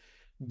world. And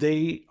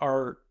they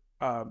are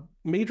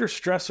major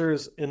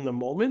stressors in the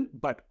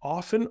moment, but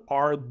often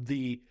are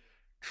the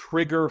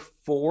trigger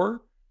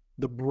for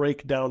the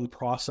breakdown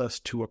process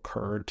to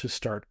occur, to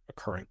start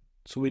occurring.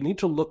 So we need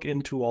to look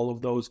into all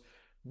of those,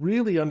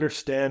 really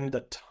understand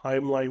the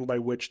timeline by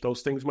which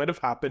those things might have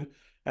happened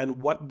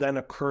and what then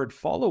occurred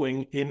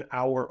following in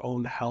our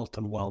own health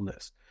and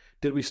wellness.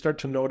 Did we start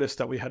to notice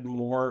that we had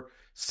more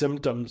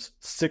symptoms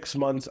 6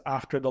 months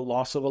after the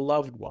loss of a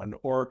loved one,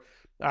 or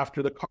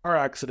after the car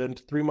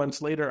accident 3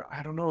 months later?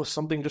 I don't know,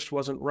 something just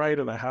wasn't right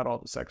and I had all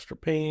this extra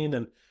pain,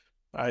 and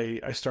I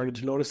started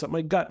to notice that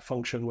my gut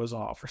function was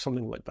off or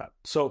something like that.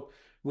 So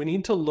we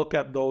need to look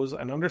at those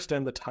and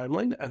understand the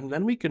timeline, and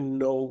then we can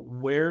know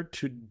where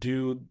to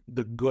do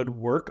the good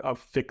work of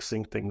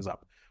fixing things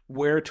up,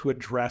 where to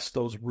address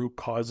those root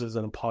causes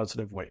in a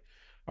positive way.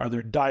 Are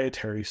there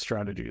dietary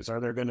strategies? Are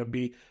there going to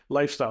be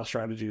lifestyle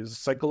strategies,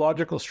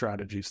 psychological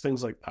strategies,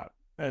 things like that?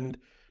 And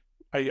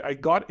I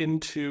got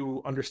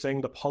into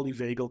understanding the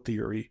polyvagal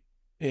theory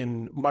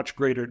in much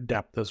greater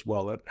depth as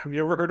well. Have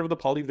you ever heard of the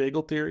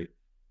polyvagal theory?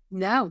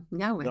 No.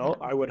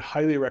 I would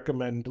highly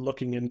recommend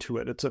looking into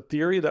it. It's a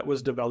theory that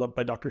was developed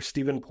by Dr.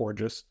 Stephen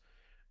Porges.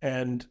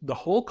 And the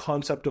whole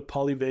concept of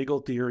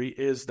polyvagal theory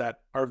is that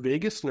our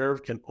vagus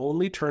nerve can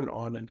only turn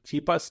on and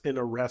keep us in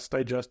a rest,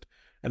 digest,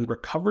 and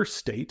recover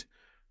state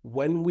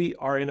when we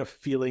are in a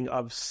feeling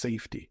of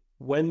safety.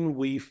 When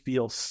we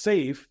feel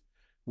safe,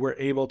 we're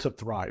able to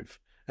thrive.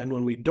 And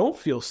when we don't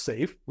feel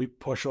safe, we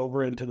push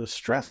over into the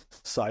stress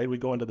side, we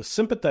go into the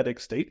sympathetic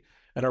state,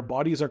 and our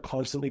bodies are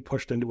constantly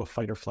pushed into a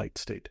fight or flight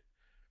state.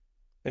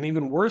 And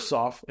even worse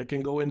off, it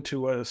can go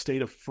into a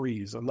state of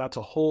freeze, and that's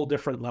a whole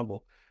different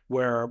level,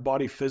 where our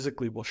body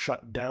physically will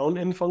shut down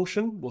in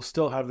function. We'll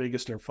still have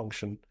vagus nerve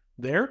function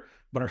there,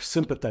 but our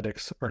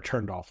sympathetics are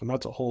turned off, and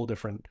that's a whole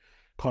different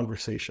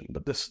conversation.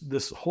 But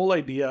this whole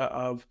idea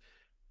of,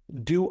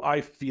 do I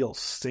feel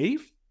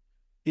safe,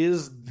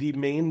 is the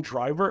main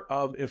driver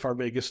of if our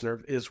vagus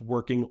nerve is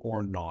working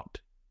or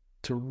not.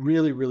 It's a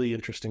really, really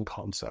interesting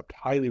concept.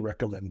 Highly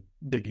recommend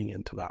digging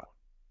into that.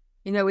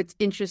 You know, it's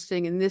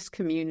interesting in this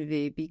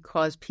community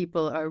because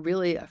people are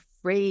really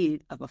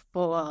afraid of a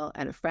fall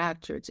and a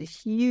fracture. It's a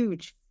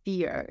huge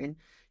fear. And,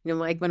 you know,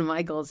 like one of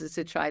my goals is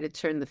to try to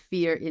turn the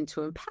fear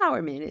into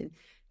empowerment and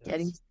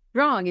getting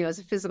strong. You know, as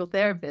a physical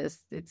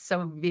therapist, it's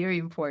so very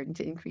important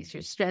to increase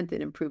your strength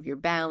and improve your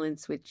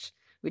balance, which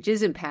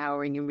is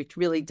empowering and which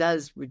really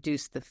does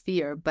reduce the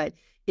fear. But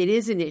it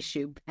is an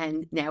issue.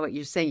 And now what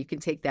you're saying, you can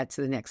take that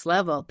to the next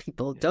level.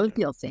 People don't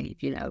feel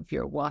safe. You know, if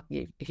you're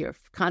walking, if you're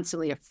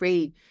constantly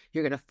afraid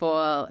you're going to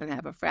fall and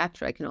have a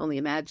fracture, I can only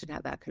imagine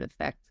how that could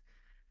affect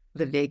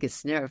the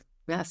vagus nerve.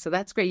 Yeah, so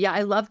that's great. Yeah,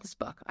 I love this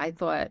book. I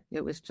thought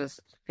it was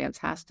just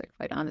fantastic,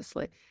 quite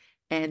honestly.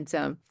 And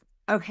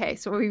okay,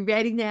 so are we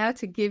ready now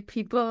to give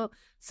people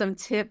some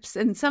tips?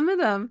 And some of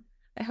them,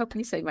 I hope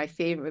you say my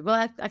favorite.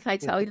 Well, can I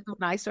tell you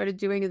when I started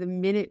doing it the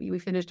minute we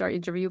finished our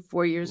interview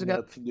 4 years ago?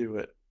 Let's do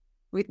it.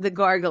 With the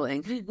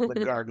gargling.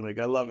 The gargling.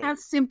 I love it. How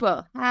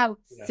simple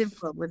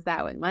was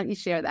that one? Why don't you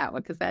share that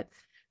one? Because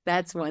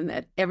that's one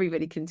that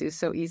everybody can do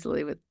so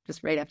easily with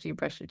just right after you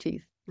brush your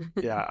teeth.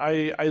 Yeah,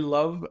 I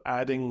love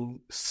adding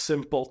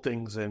simple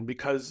things in,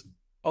 because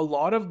a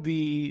lot of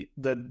the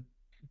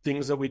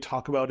things that we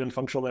talk about in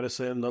functional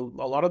medicine, a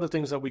lot of the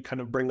things that we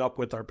kind of bring up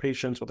with our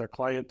patients, with our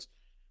clients,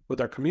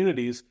 with our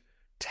communities,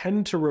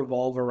 tend to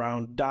revolve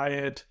around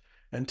diet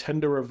and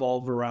tend to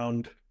revolve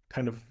around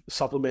kind of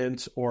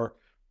supplements, or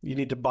you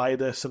need to buy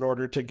this in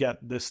order to get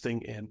this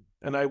thing in.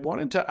 And I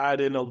wanted to add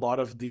in a lot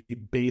of the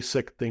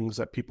basic things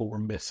that people were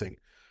missing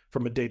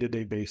from a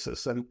day-to-day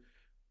basis. And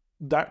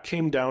that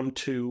came down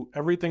to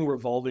everything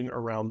revolving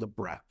around the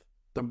breath.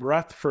 The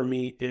breath for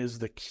me is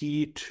the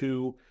key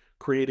to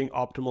creating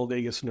optimal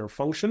vagus nerve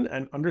function,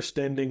 and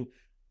understanding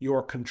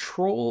your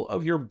control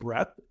of your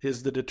breath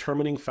is the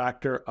determining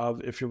factor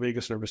of if your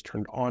vagus nerve is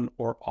turned on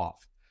or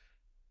off.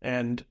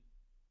 And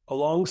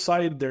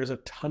alongside, there's a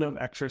ton of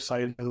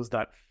exercises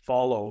that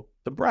follow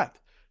the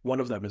breath. One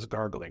of them is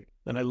gargling,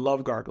 and I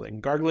love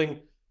gargling. Gargling,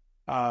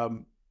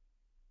 in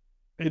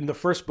the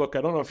first book,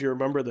 I don't know if you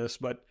remember this,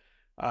 but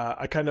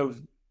I kind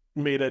of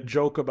made a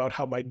joke about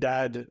how my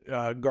dad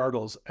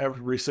gargles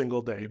every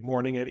single day,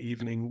 morning and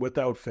evening,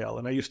 without fail.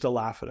 And I used to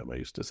laugh at him. I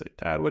used to say,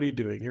 "Dad, what are you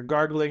doing? You're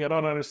gargling. I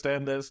don't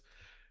understand this.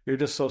 You're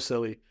just so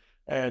silly."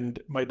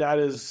 And my dad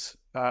is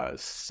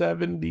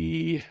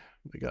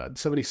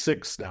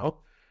 76 now.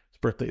 His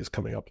birthday is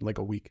coming up in like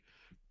a week.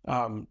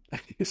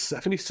 He's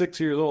 76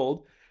 years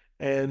old,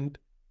 and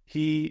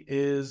he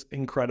is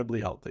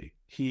incredibly healthy.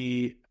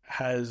 He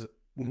has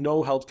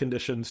no health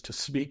conditions to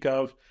speak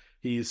of.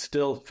 He's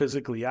still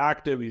physically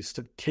active. He's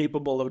still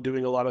capable of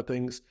doing a lot of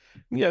things.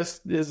 Yes,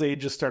 his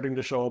age is starting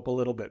to show up a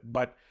little bit,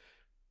 but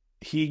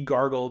he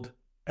gargled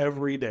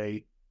every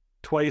day,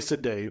 twice a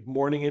day,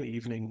 morning and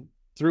evening,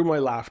 through my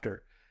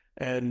laughter.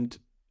 And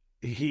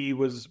he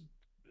was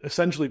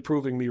essentially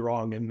proving me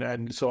wrong.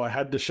 And so I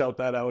had to shout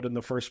that out in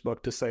the first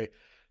book to say,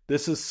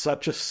 this is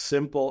such a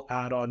simple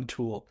add-on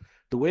tool.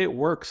 The way it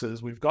works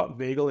is we've got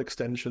vagal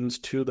extensions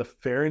to the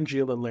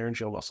pharyngeal and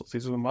laryngeal muscles.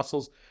 These are the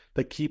muscles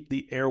that keep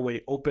the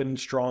airway open,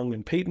 strong,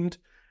 and patent,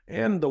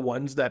 and the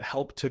ones that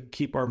help to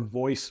keep our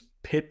voice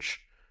pitch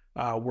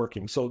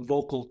working. So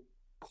vocal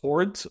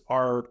cords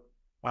are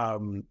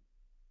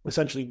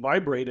essentially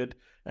vibrated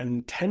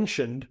and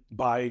tensioned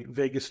by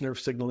vagus nerve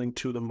signaling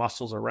to the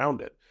muscles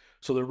around it.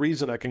 So the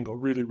reason I can go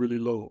really, really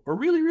low or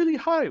really, really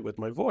high with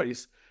my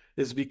voice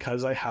is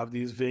because I have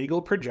these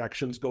vagal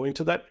projections going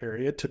to that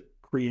area to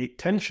create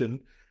tension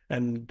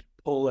and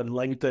pull and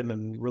lengthen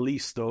and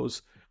release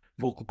those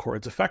vocal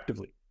cords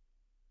effectively.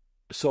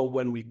 So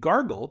when we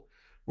gargle,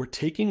 we're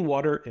taking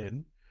water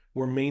in,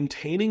 we're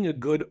maintaining a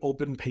good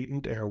open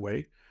patent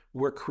airway,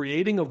 we're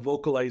creating a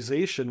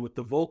vocalization with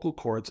the vocal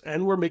cords,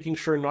 and we're making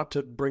sure not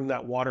to bring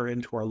that water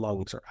into our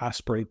lungs or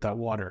aspirate that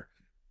water.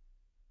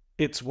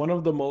 It's one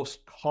of the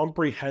most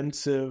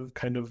comprehensive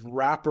kind of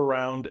wrap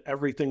around,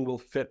 everything will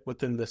fit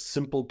within this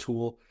simple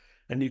tool.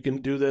 And you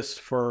can do this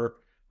for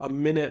a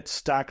minute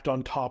stacked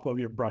on top of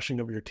your brushing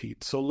of your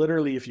teeth. So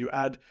literally, if you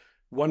add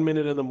 1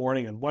 minute in the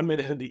morning and 1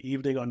 minute in the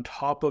evening on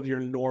top of your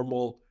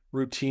normal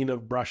routine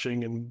of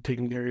brushing and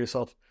taking care of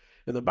yourself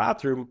in the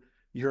bathroom,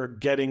 you're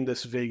getting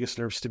this vagus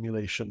nerve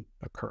stimulation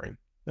occurring.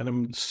 And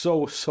I'm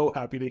so, so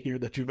happy to hear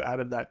that you've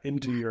added that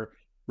into your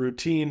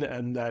routine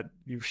and that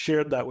you've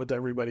shared that with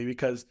everybody,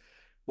 because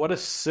what a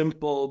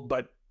simple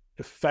but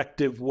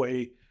effective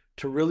way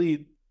to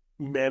really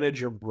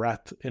manage your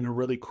breath in a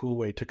really cool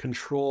way, to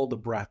control the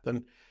breath.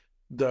 And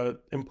the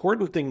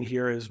important thing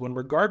here is when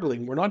we're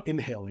gargling, we're not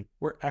inhaling,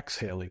 we're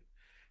exhaling.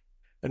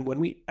 And when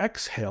we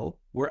exhale,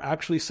 we're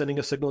actually sending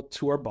a signal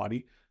to our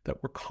body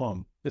that we're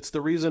calm. It's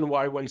the reason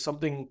why when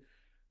something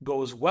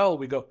goes well,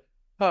 we go,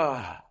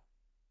 ah,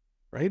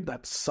 right?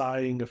 That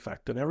sighing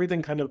effect. And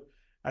everything kind of,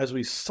 as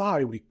we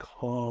sigh, we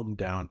calm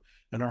down.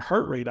 And our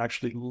heart rate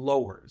actually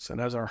lowers.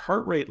 And as our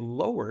heart rate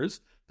lowers,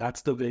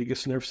 that's the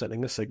vagus nerve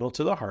sending a signal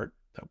to the heart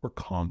that we're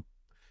calm.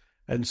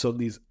 And so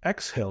these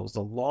exhales,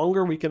 the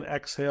longer we can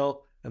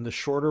exhale and the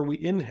shorter we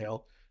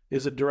inhale,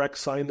 is a direct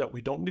sign that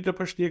we don't need to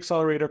push the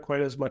accelerator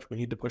quite as much. We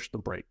need to push the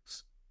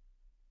brakes.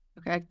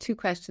 Okay, I have two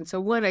questions. So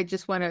one, I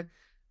just want to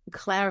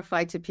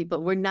clarify to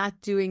people, we're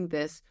not doing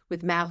this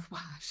with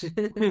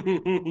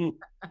mouthwash.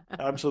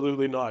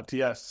 Absolutely not.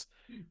 Yes.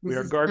 We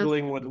are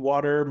gargling with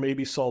water,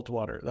 maybe salt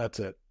water. That's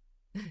it.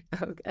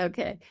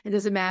 Okay. And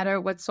does it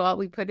matter what salt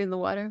we put in the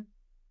water?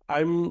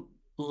 I'm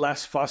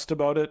less fussed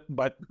about it,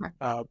 but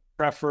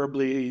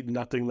preferably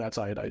nothing that's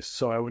iodized.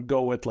 So I would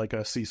go with like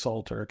a sea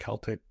salt or a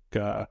Celtic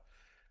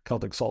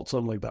salt,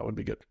 something like that would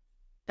be good.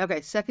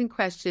 Okay. Second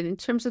question, in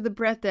terms of the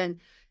breath,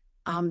 then,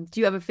 do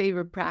you have a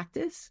favorite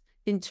practice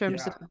in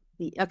terms of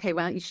okay,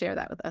 why don't you share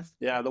that with us?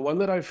 Yeah, the one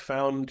that I've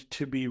found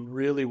to be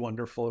really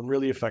wonderful and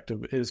really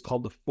effective is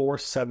called the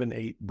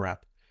 4-7-8 breath.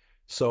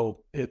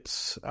 So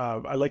it's,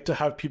 I like to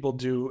have people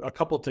do a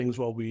couple things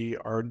while we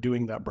are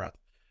doing that breath.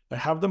 I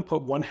have them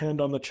put one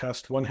hand on the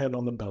chest, one hand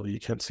on the belly. You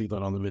can't see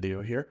that on the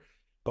video here,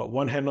 but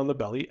one hand on the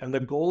belly. And the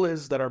goal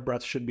is that our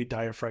breath should be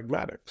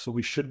diaphragmatic. So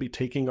we should be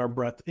taking our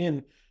breath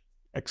in,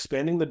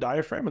 expanding the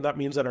diaphragm, and that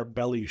means that our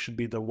belly should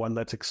be the one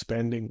that's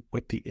expanding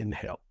with the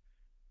inhale.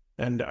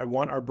 And I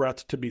want our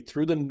breath to be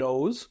through the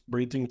nose.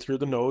 Breathing through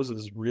the nose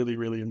is really,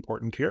 really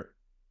important here.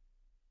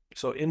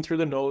 So in through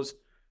the nose,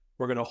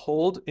 we're going to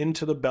hold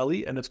into the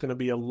belly, and it's going to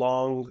be a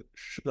long,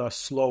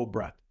 slow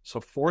breath. So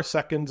 4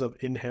 seconds of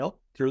inhale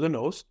through the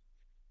nose.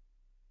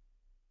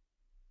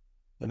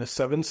 Then a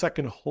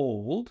 7-second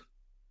hold.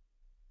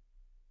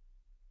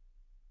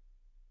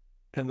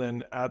 And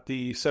then at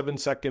the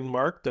 7-second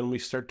mark, then we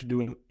start to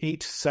do an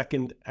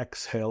 8-second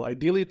exhale,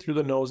 ideally through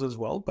the nose as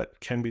well, but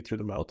can be through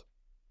the mouth.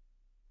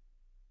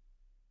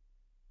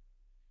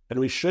 And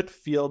we should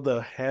feel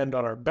the hand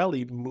on our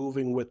belly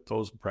moving with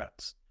those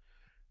breaths.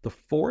 The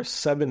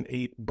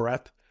 4-7-8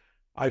 breath,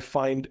 I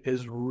find,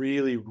 is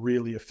really,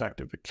 really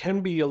effective. It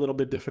can be a little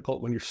bit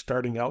difficult when you're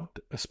starting out,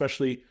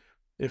 especially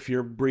if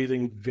you're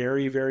breathing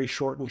very, very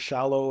short and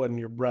shallow and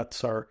your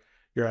breaths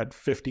you're at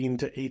 15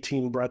 to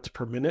 18 breaths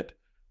per minute,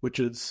 which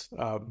is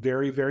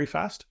very, very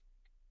fast.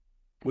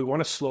 We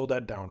want to slow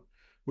that down.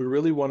 We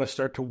really want to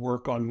start to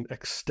work on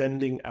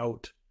extending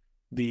out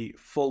the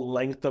full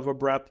length of a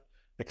breath,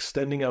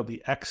 extending out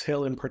the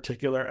exhale in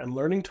particular, and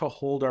learning to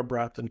hold our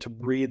breath and to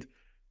breathe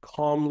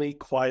calmly,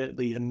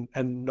 quietly,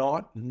 and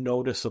not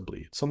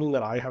noticeably. It's something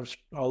that I have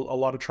a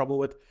lot of trouble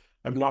with.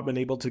 I've not been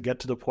able to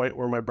get to the point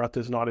where my breath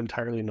is not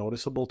entirely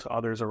noticeable to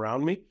others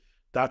around me.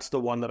 That's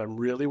the one that I'm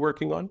really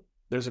working on.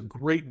 There's a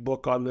great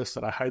book on this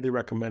that I highly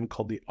recommend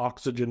called The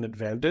Oxygen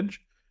Advantage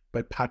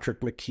by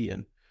Patrick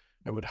McKeon.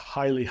 I would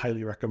highly,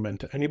 highly recommend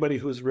to anybody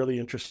who's really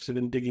interested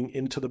in digging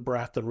into the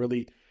breath and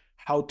really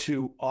how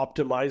to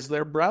optimize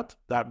their breath.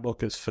 That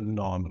book is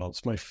phenomenal.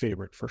 It's my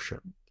favorite for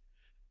sure.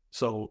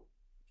 So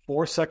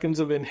 4 seconds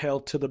of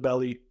inhale to the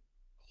belly,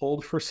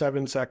 hold for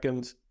 7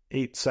 seconds,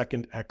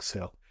 8-second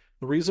exhale.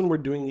 The reason we're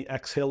doing the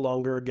exhale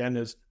longer again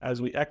is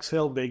as we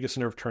exhale, vagus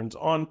nerve turns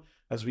on.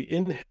 As we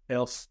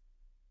inhale,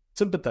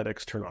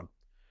 sympathetics turn on.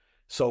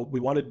 So we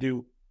want to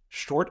do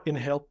short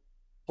inhale,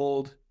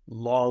 hold,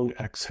 long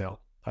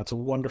exhale. That's a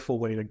wonderful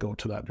way to go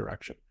to that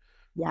direction.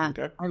 Yeah,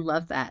 okay. I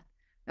love that.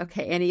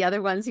 Okay, any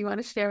other ones you want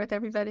to share with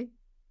everybody?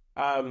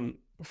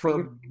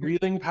 For a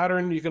breathing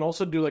pattern, you can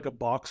also do like a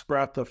box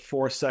breath of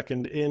 4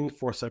 second in,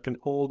 4 second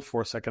hold,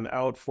 4 second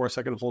out, 4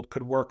 second hold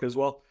could work as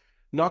well.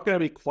 Not going to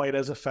be quite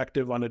as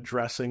effective on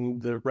addressing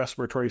the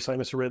respiratory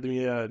sinus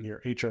arrhythmia and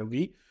your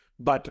HRV,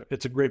 but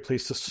it's a great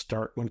place to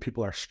start when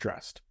people are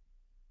stressed.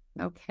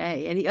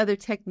 Okay. Any other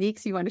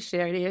techniques you want to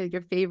share? Any of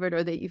your favorite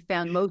or that you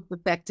found most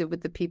effective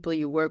with the people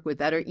you work with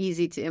that are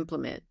easy to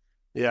implement?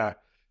 Yeah.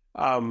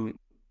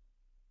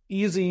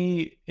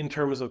 Easy in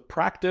terms of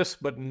practice,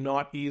 but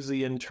not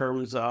easy in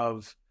terms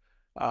of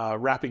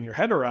wrapping your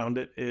head around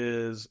it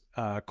is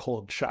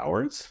cold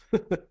showers.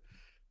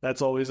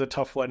 That's always a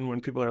tough one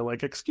when people are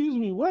like, excuse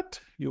me,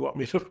 what? You want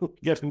me to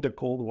get into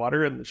cold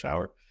water in the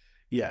shower?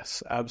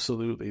 Yes,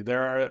 absolutely.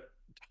 There are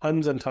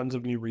tons and tons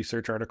of new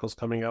research articles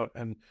coming out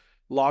and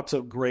lots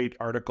of great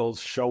articles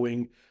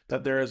showing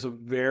that there is a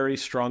very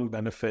strong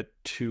benefit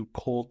to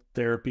cold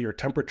therapy or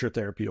temperature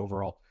therapy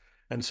overall.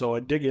 And so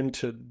I dig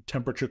into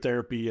temperature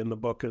therapy in the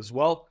book as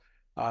well.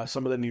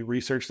 Some of the new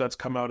research that's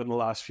come out in the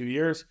last few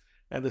years.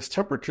 And this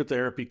temperature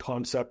therapy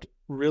concept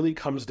really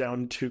comes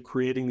down to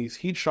creating these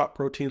heat shock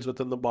proteins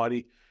within the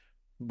body,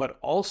 but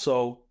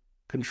also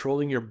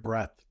controlling your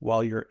breath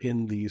while you're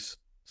in these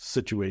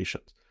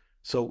situations.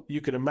 So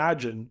you can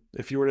imagine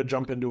if you were to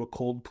jump into a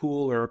cold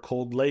pool or a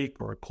cold lake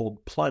or a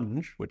cold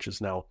plunge, which is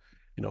now,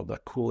 the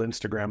cool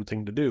Instagram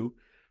thing to do,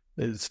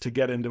 is to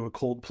get into a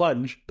cold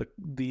plunge.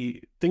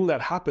 The thing that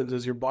happens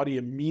is your body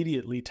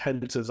immediately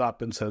tenses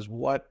up and says,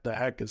 what the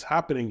heck is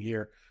happening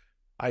here?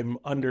 I'm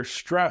under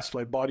stress.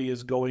 My body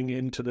is going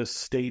into this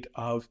state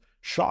of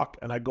shock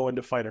and I go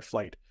into fight or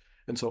flight.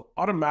 And so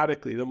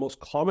automatically the most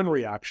common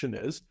reaction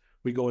is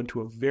we go into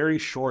a very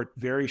short,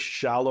 very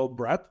shallow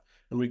breath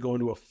and we go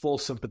into a full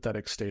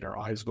sympathetic state. Our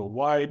eyes go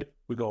wide.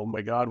 We go, oh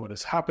my God, what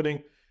is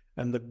happening?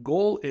 And the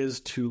goal is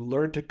to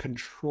learn to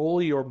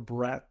control your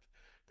breath,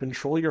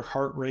 control your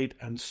heart rate,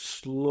 and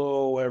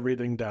slow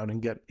everything down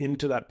and get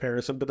into that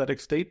parasympathetic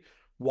state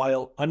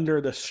while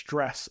under the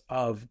stress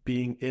of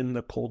being in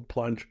the cold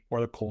plunge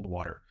or the cold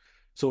water.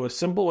 So a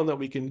simple one that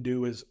we can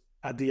do is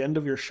at the end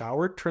of your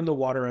shower, turn the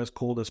water as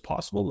cold as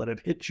possible. Let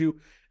it hit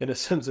you in a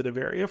sensitive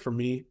area. For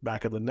me,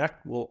 back of the neck,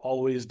 will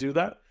always do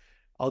that.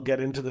 I'll get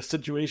into the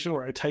situation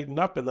where I tighten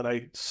up and then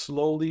I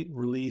slowly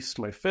release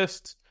my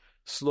fists,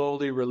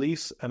 slowly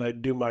release, and I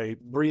do my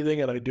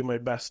breathing and I do my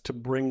best to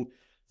bring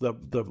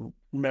the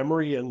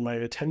memory and my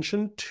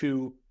attention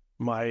to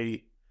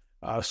my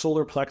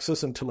solar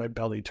plexus and to my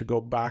belly to go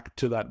back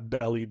to that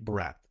belly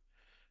breath.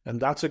 And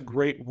that's a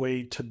great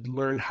way to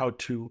learn how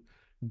to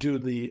do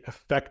the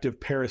effective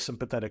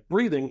parasympathetic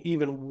breathing,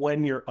 even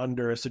when you're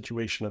under a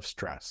situation of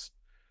stress.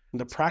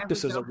 And the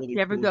practice is a really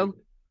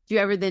do you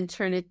ever then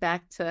turn it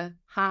back to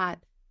hot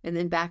and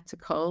then back to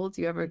cold?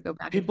 Do you ever go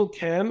back? People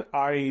can.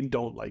 I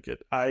don't like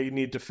it. I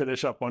need to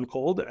finish up on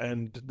cold,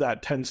 and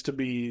that tends to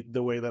be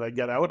the way that I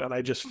get out, and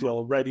I just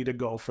feel ready to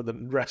go for the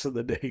rest of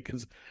the day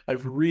because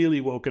I've really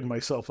woken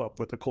myself up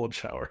with a cold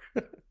shower.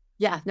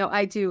 Yeah, no,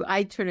 I do.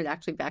 I turn it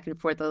actually back and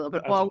forth a little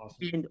bit.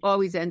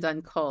 Always end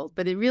on cold,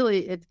 but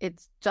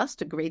it's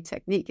just a great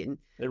technique, and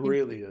it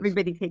really is.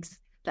 Everybody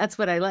that's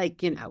what I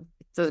like. It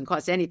doesn't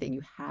cost anything.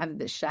 You have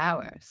the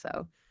shower,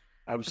 so.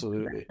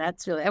 Absolutely.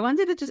 That's really, I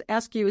wanted to just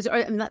ask you,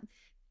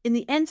 in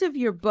the end of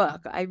your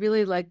book, I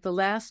really like the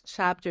last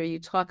chapter, you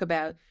talk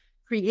about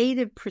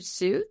creative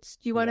pursuits.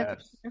 Do you want to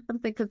share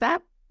something? Because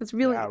that was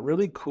really... Yeah,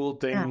 really cool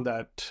thing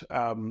that,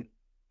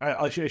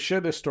 I share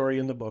this story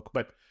in the book,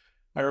 but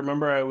I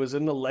remember I was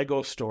in the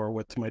Lego store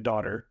with my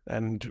daughter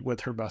and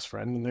with her best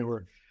friend, and they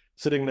were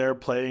sitting there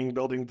playing,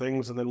 building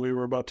things, and then we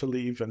were about to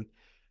leave, and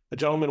a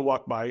gentleman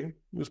walked by.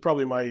 He was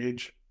probably my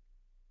age.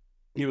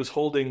 He was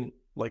holding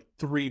like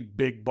 3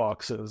 big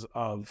boxes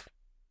of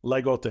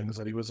Lego things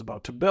that he was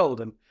about to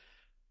build. And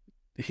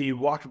he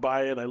walked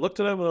by and I looked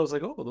at him and I was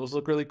like, oh, those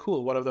look really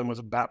cool. One of them was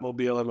a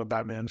Batmobile. I'm a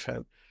Batman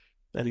fan.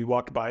 And he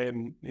walked by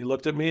and he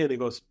looked at me and he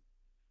goes,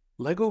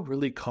 Lego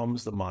really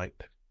calms the mind.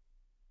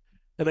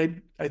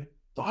 And I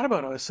thought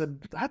about it. I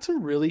said, that's a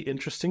really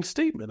interesting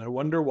statement. I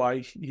wonder why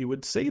he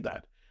would say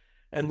that.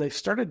 And they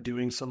started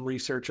doing some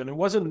research, and it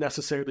wasn't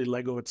necessarily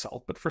Lego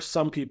itself, but for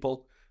some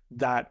people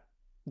that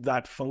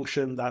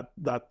function, that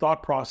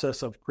thought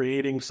process of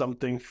creating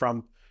something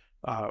from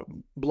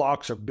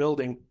blocks or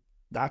building,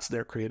 that's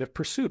their creative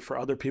pursuit. For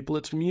other people,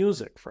 it's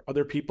music. For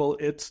other people,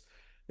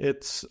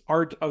 it's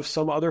art of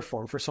some other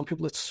form. For some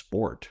people, it's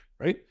sport,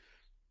 right?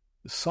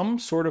 Some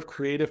sort of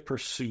creative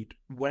pursuit.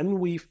 When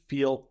we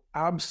feel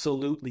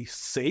absolutely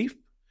safe,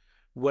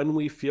 when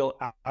we feel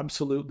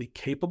absolutely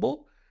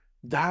capable,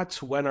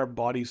 that's when our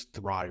bodies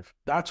thrive.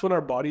 That's when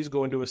our bodies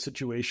go into a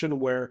situation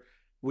where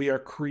we are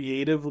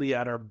creatively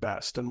at our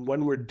best. And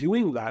when we're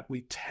doing that,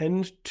 we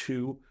tend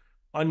to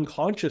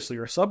unconsciously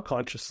or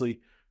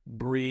subconsciously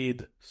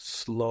breathe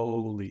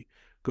slowly,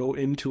 go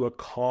into a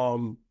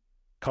calm,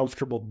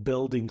 comfortable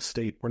building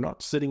state. We're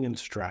not sitting in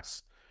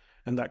stress.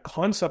 And that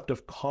concept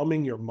of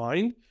calming your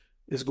mind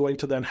is going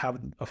to then have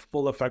a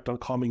full effect on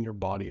calming your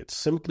body. It's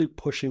simply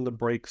pushing the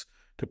brakes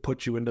to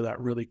put you into that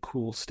really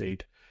cool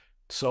state.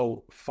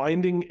 So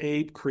finding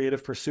a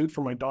creative pursuit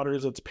for my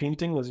daughters, it's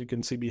painting, as you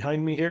can see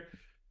behind me here.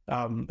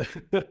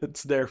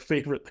 It's their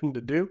favorite thing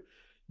to do.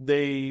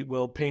 They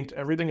will paint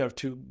everything. I have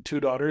two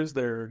daughters.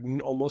 They're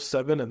almost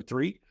 7 and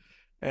 3.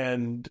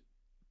 And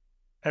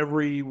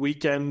every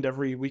weekend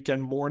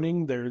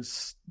morning,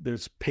 there's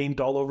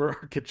paint all over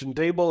our kitchen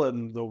table,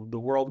 and the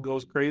world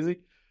goes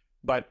crazy.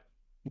 But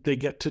they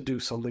get to do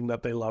something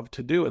that they love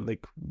to do, and they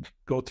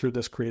go through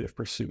this creative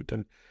pursuit.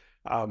 And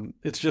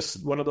it's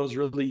just one of those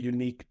really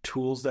unique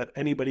tools that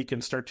anybody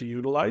can start to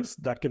utilize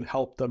that can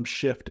help them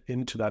shift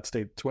into that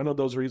state. It's one of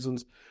those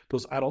reasons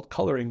those adult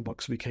coloring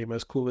books became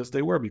as cool as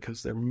they were,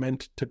 because they're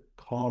meant to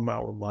calm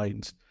our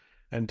minds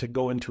and to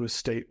go into a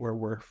state where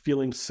we're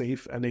feeling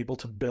safe and able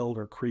to build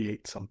or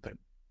create something.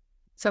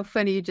 So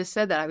funny you just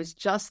said that. I was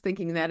just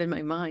thinking that in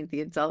my mind,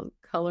 the adult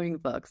coloring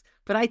books.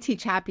 But I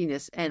teach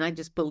happiness, and I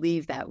just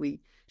believe that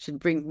we should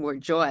bring more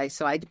joy.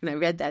 So when I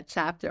read that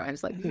chapter, I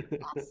was like,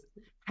 yes.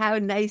 How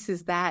nice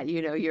is that?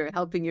 You know, you're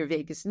helping your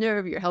vagus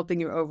nerve, you're helping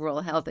your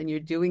overall health, and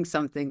you're doing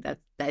something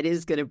that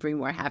is going to bring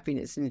more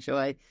happiness and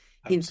joy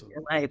into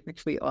your life,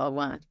 which we all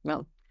want.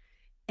 Well,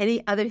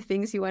 any other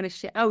things you want to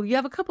share? Oh, you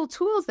have a couple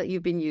tools that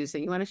you've been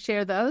using. You want to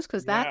share those?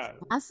 Because that's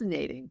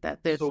fascinating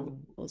that there's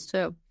tools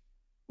too.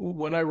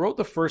 When I wrote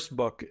the first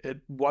book,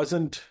 it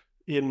wasn't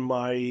in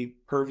my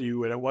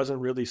purview, and it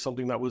wasn't really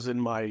something that was in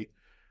my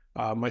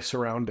my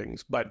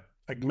surroundings. But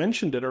I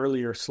mentioned it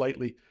earlier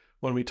slightly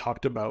when we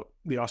talked about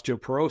the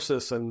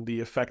osteoporosis and the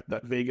effect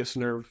that vagus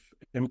nerve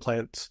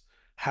implants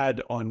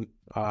had on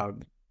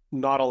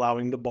not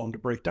allowing the bone to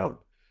break down.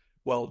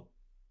 Well,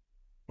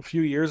 a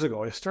few years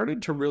ago, I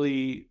started to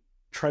really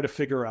try to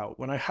figure out,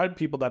 when I had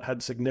people that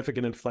had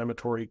significant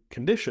inflammatory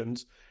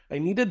conditions, I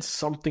needed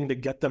something to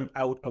get them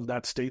out of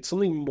that state,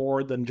 something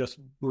more than just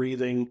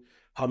breathing,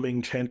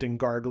 humming, chanting,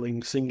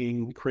 gargling,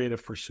 singing,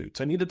 creative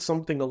pursuits. I needed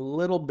something a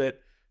little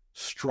bit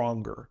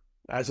stronger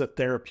as a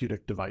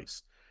therapeutic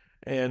device.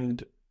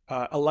 And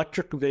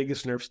electric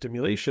vagus nerve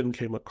stimulation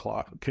came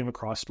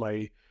across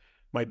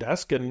my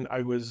desk, and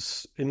I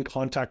was in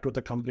contact with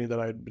a company that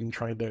I'd been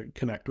trying to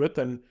connect with,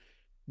 and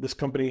this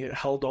company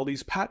held all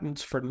these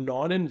patents for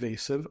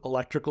non-invasive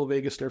electrical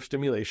vagus nerve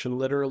stimulation,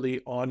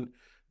 literally on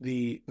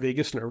the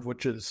vagus nerve,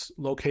 which is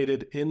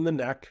located in the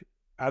neck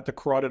at the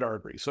carotid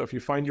artery. So if you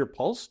find your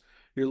pulse,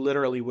 you're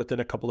literally within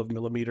a couple of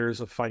millimeters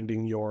of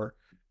finding your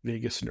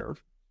vagus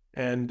nerve.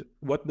 And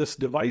what this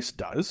device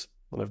does,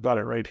 and I've got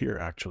it right here,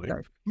 actually.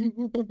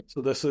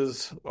 So this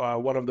is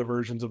one of the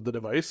versions of the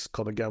device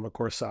called a Gamma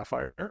Core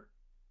Sapphire.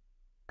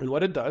 And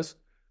what it does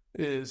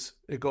is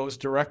it goes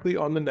directly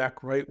on the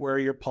neck, right where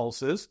your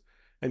pulse is,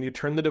 and you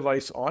turn the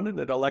device on, and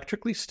it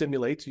electrically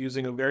stimulates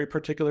using a very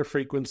particular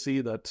frequency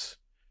that's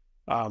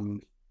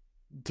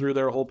through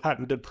their whole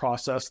patented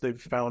process. They've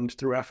found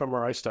through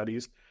fMRI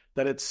studies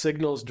that it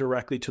signals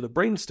directly to the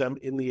brainstem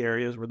in the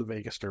areas where the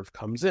vagus nerve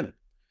comes in.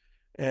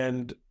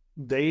 And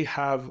they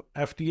have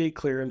FDA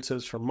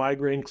clearances for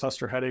migraine,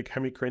 cluster headache,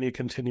 hemicrania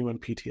continuum,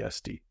 and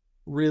PTSD.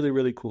 Really,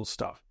 really cool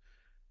stuff.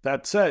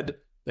 That said,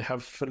 they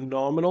have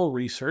phenomenal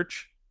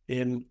research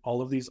in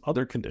all of these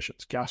other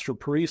conditions: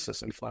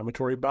 gastroparesis,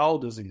 inflammatory bowel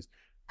disease,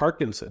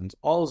 Parkinson's,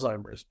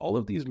 Alzheimer's, all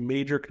of these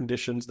major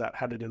conditions that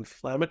had an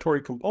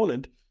inflammatory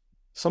component.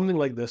 Something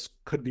like this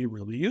could be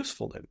really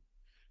useful in.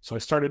 So I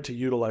started to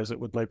utilize it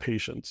with my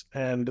patients,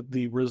 and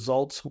the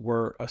results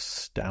were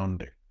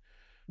astounding.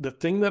 The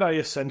thing that I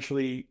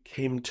essentially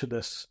came to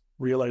this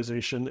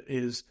realization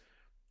is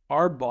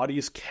our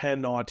bodies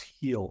cannot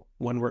heal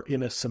when we're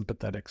in a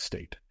sympathetic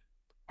state.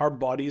 Our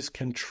bodies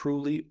can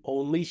truly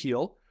only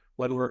heal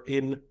when we're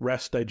in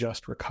rest,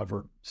 digest,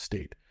 recover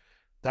state.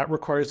 That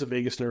requires the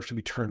vagus nerve to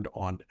be turned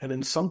on. And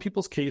in some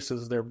people's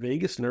cases, their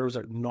vagus nerves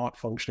are not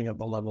functioning at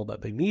the level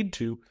that they need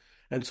to.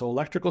 And so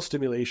electrical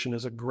stimulation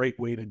is a great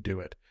way to do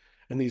it.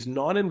 And these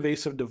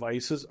non-invasive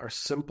devices are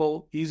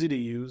simple, easy to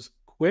use,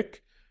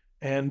 quick,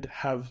 and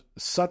have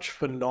such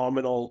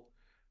phenomenal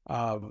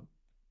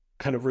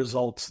kind of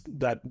results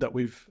that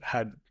we've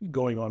had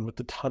going on with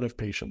a ton of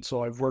patients.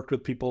 So I've worked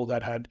with people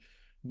that had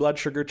blood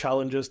sugar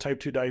challenges, type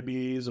 2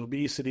 diabetes,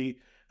 obesity,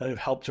 and have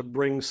helped to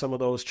bring some of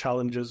those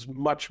challenges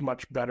much,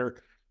 much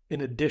better, in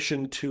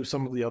addition to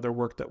some of the other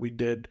work that we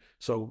did.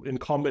 So in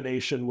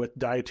combination with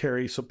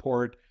dietary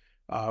support,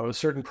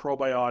 certain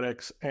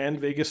probiotics,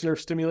 and vagus nerve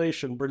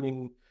stimulation,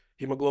 bringing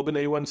hemoglobin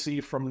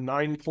A1C from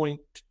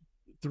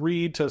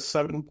 9.3 to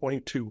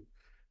 7.2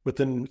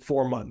 within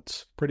 4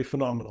 months. Pretty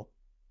phenomenal,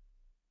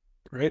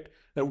 right?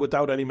 And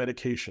without any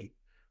medication,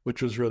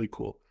 which was really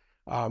cool.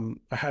 I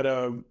had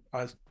a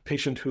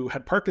patient who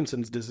had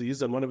Parkinson's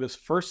disease, and one of his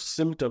first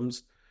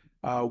symptoms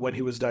when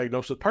he was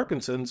diagnosed with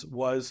Parkinson's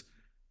was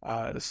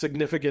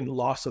significant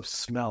loss of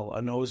smell,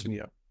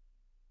 anosmia.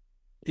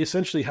 He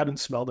essentially hadn't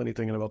smelled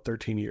anything in about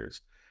 13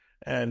 years.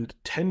 And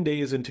 10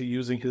 days into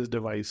using his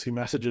device, he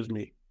messages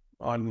me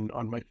on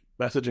my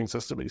messaging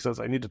system. He says,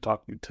 I need to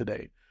talk to you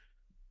today.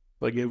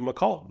 So I gave him a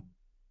call.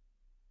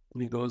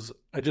 And he goes,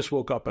 I just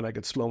woke up and I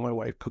could smell my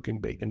wife cooking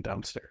bacon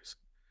downstairs.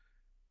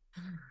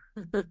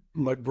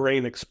 My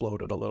brain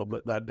exploded a little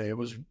bit that day. It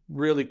was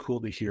really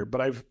cool to hear.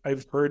 But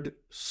I've heard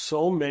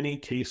so many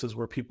cases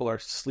where people are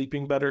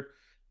sleeping better,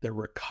 they're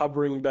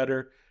recovering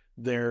better,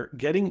 they're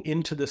getting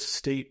into this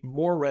state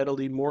more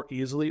readily, more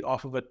easily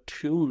off of a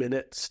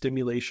 2-minute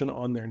stimulation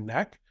on their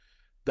neck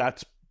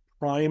that's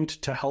primed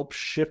to help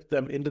shift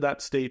them into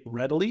that state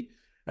readily.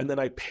 And then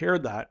I pair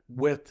that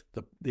with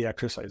the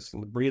exercises,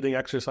 the breathing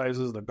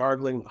exercises, the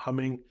gargling,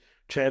 humming,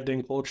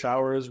 chanting, cold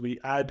showers. We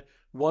add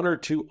 1 or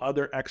 2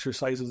 other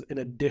exercises in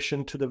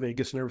addition to the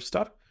vagus nerve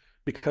stuff,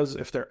 because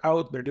if they're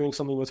out, they're doing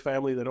something with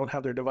family, they don't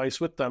have their device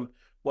with them,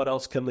 what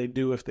else can they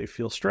do if they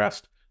feel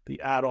stressed?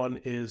 The add-on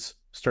is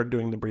start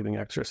doing the breathing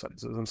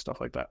exercises and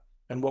stuff like that.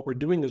 And what we're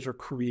doing is we're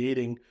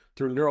creating,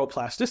 through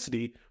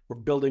neuroplasticity, we're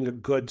building a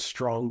good,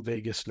 strong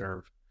vagus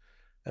nerve.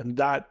 And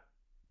that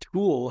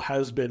tool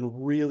has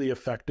been really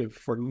effective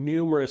for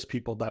numerous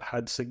people that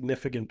had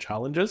significant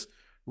challenges,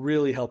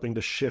 really helping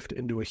to shift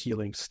into a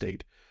healing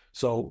state.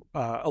 So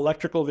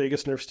electrical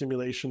vagus nerve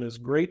stimulation is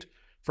great.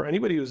 For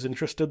anybody who's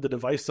interested, the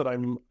device that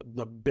I'm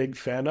the big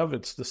fan of,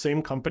 it's the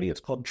same company. It's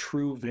called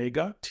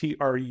Truvaga,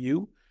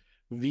 Truvaga,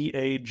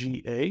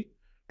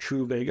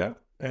 Truvaga.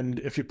 And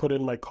if you put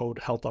in my code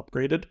Health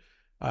Upgraded,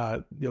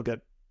 you'll get,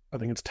 I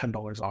think it's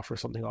 $10 off or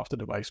something off the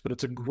device. But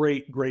it's a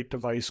great, great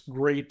device,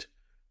 great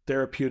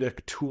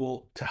therapeutic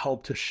tool to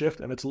help to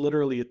shift. And it's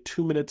literally a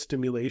 2-minute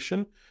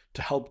stimulation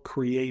to help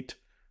create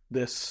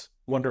this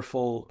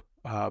wonderful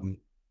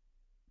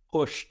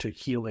push to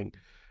healing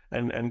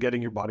and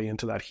getting your body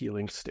into that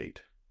healing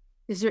state.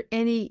 Is there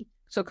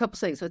so a couple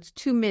things. So it's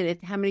 2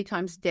 minutes. How many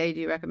times a day do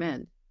you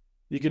recommend?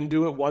 You can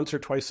do it once or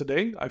twice a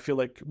day. I feel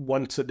like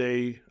once a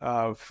day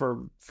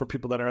for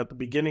people that are at the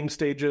beginning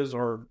stages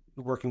or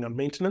working on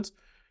maintenance.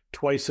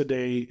 Twice a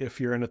day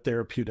if you're in a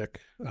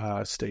therapeutic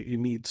state, you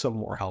need some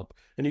more help.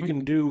 And you can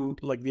do,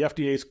 like, the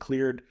FDA's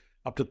cleared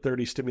up to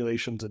 30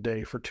 stimulations a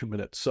day for 2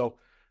 minutes. So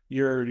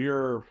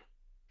you're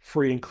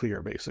free and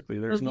clear, basically.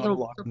 There's not a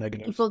lot of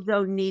negatives. People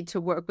don't need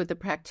to work with a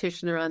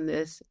practitioner on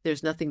this.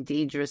 There's nothing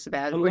dangerous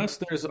about it. Unless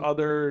there's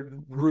other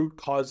root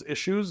cause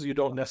issues, you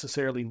don't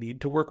necessarily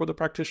need to work with a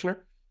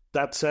practitioner.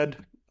 That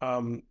said,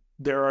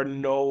 there are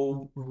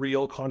no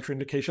real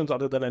contraindications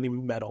other than any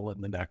metal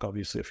in the neck.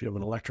 Obviously, if you have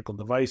an electrical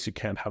device, you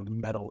can't have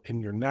metal in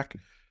your neck.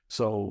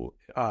 So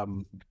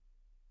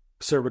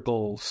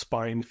cervical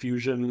spine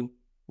fusion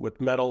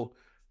with metal.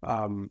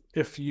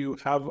 If you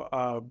have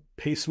a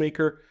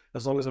pacemaker,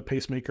 as long as a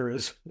pacemaker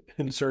is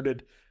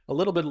inserted a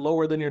little bit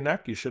lower than your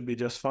neck, you should be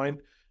just fine.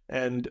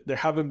 And there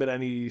haven't been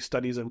any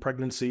studies in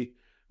pregnancy.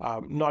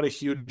 Not a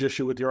huge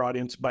issue with your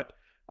audience, but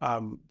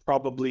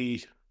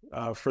probably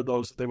for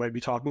those that they might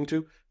be talking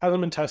to. Hasn't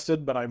been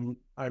tested, but I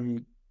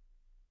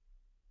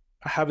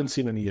haven't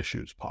seen any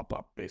issues pop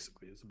up,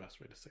 basically, is the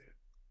best way to say it.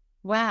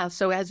 Wow.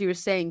 So as you were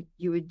saying,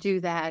 you would do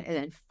that and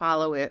then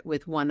follow it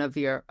with one of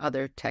your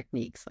other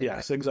techniques.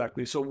 Yes,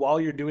 exactly. So while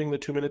you're doing the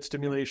 2-minute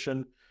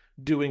stimulation,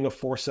 doing a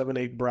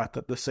 4-7-8 breath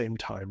at the same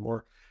time,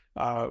 or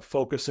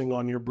focusing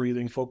on your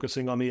breathing,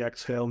 focusing on the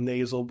exhale,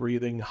 nasal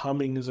breathing.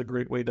 Humming is a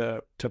great way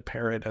to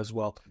pair it as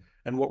well.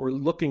 And what we're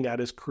looking at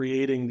is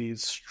creating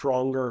these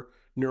stronger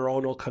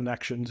neuronal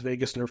connections,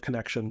 vagus nerve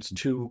connections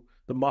to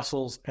the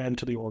muscles and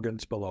to the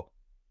organs below.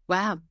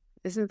 Wow.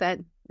 Isn't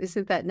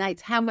that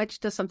nice? How much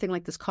does something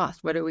like this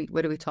cost? What are we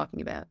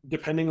talking about?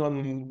 Depending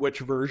on which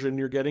version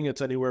you're getting,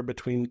 it's anywhere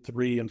between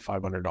 $300 and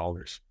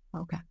 $500.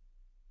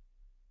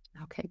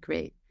 Okay,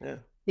 great. Yeah.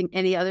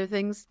 Any other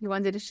things you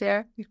wanted to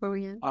share before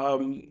we end?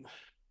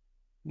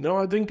 No,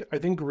 I think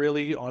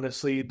really,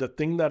 honestly, the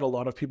thing that a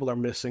lot of people are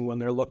missing when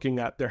they're looking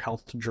at their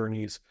health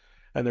journeys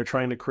and they're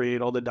trying to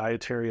create all the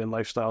dietary and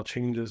lifestyle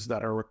changes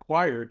that are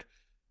required,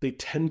 they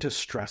tend to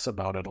stress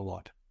about it a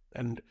lot.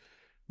 And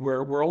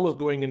we're almost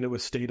going into a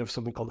state of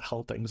something called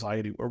health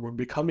anxiety, where we're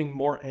becoming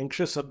more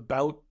anxious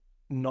about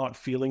not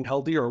feeling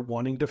healthy or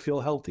wanting to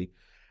feel healthy.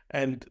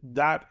 And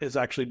that is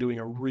actually doing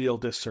a real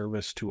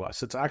disservice to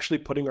us. It's actually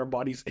putting our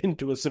bodies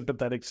into a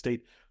sympathetic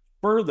state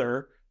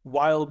further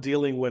while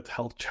dealing with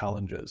health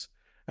challenges.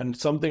 And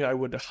something I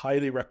would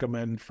highly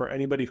recommend for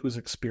anybody who's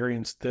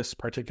experienced this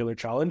particular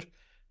challenge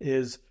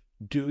is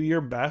do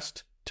your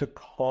best to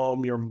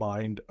calm your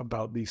mind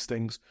about these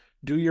things.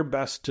 Do your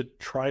best to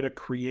try to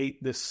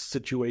create this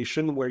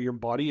situation where your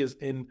body is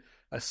in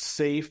a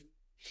safe,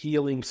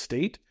 healing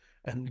state.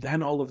 And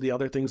then all of the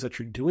other things that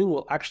you're doing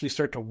will actually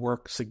start to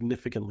work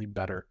significantly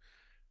better.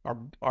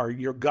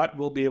 Your gut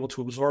will be able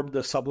to absorb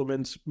the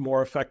supplements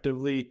more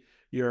effectively.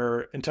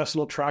 Your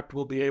intestinal tract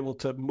will be able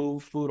to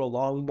move food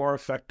along more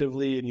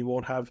effectively, and you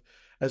won't have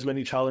as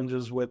many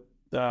challenges with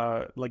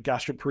like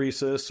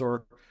gastroparesis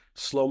or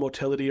slow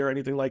motility or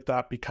anything like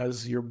that,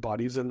 because your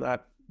body's in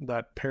that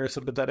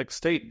parasympathetic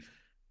state.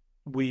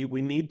 We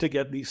need to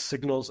get these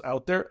signals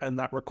out there, and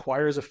that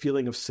requires a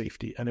feeling of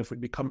safety. And if we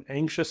become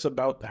anxious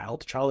about the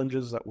health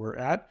challenges that we're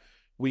at,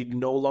 we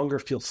no longer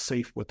feel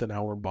safe within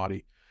our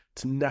body.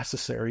 It's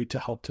necessary to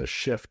help to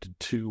shift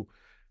to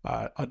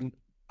a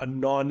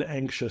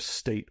non-anxious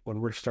state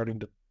when we're starting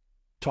to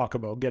talk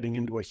about getting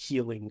into a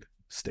healing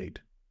state.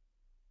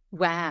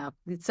 Wow.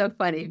 It's so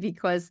funny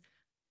because,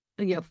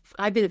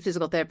 I've been a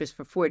physical therapist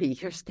for 40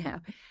 years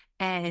now.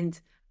 And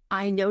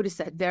I noticed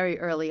that very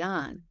early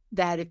on,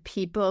 that if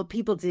people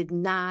did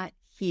not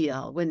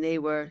heal when they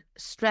were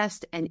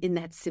stressed and in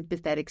that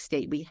sympathetic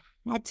state, we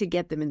had to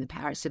get them in the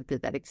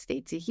parasympathetic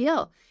state to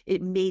heal.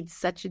 It made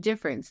such a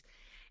difference.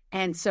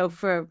 And so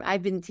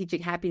I've been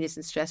teaching happiness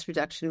and stress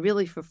reduction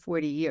really for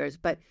 40 years,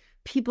 but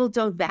people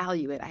don't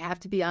value it. I have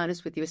to be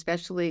honest with you,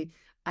 especially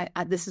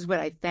this is what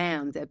I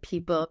found, that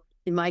people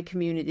in my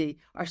community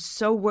are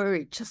so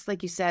worried, just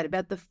like you said,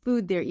 about the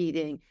food they're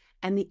eating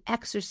and the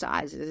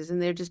exercises,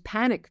 and they're just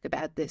panicked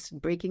about this,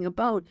 breaking a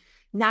bone,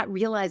 not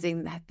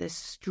realizing that the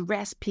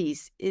stress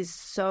piece is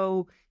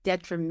so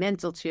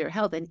detrimental to your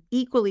health and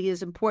equally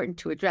as important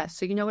to address.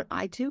 So you know what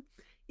I do?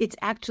 It's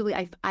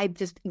actually, I've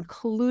just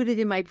included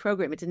in my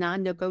program. It's a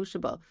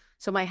non-negotiable.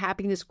 So my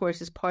happiness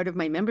course is part of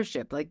my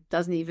membership,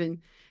 because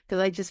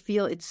I just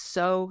feel it's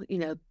so,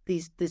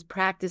 these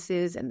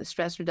practices and the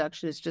stress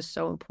reduction is just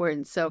so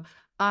important. So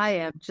I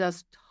am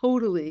just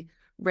totally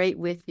right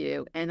with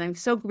you. And I'm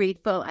so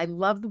grateful. I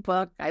love the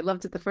book. I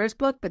loved it the first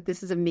book, but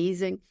this is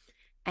amazing.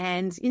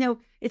 And,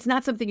 it's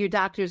not something your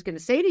doctor is going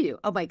to say to you,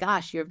 oh my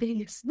gosh, you're a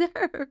vagus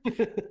nerve.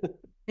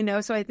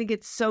 So I think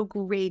it's so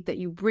great that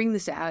you bring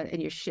this out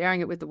and you're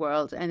sharing it with the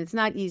world. And it's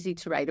not easy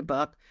to write a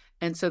book.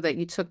 And so that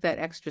you took that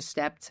extra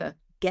step to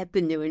get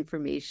the new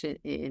information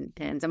in.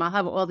 And I'll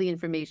have all the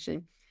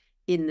information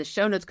in the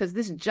show notes because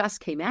this just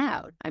came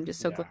out. I'm just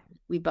so glad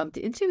we bumped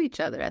into each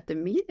other at the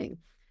meeting.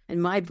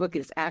 And my book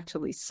is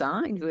actually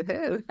signed.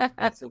 Woohoo.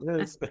 Yes, it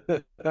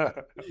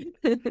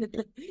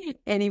is.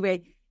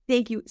 Anyway,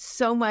 thank you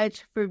so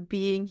much for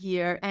being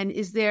here. And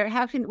what's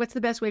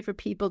the best way for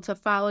people to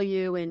follow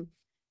you, and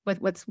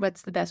what's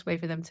the best way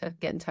for them to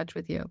get in touch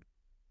with you?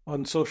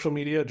 On social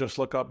media, just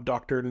look up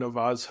Dr.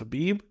 Navaz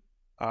Habib,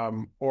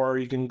 or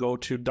you can go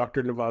to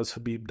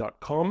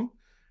drnavazhabib.com,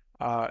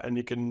 and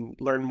you can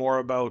learn more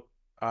about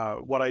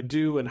what I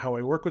do and how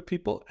I work with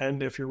people.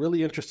 And if you're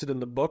really interested in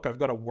the book, I've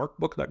got a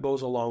workbook that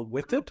goes along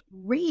with it.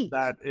 Great.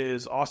 That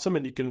is awesome.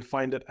 And you can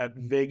find it at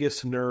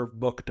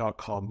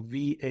vagusnervebook.com,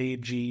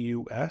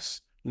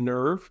 VAGUS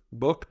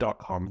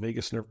nervebook.com,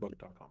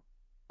 vagusnervebook.com.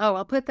 Oh,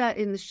 I'll put that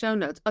in the show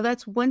notes. Oh,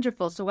 that's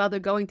wonderful. So while they're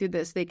going through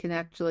this, they can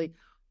actually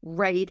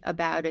write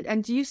about it.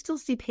 And do you still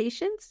see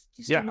patients?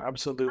 Yeah,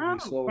 absolutely.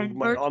 So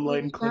my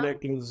online clinic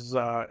is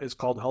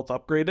called Health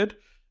Upgraded.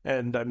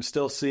 And I'm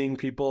still seeing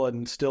people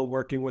and still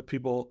working with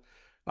people,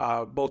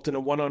 both in a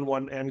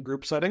one-on-one and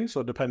group setting.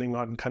 So depending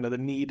on kind of the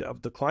need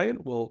of the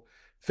client, we'll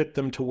fit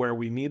them to where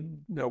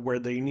where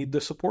they need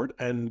the support,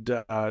 and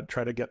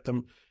try to get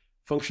them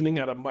functioning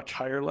at a much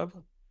higher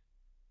level.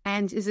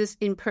 And is this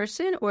in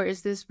person or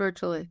is this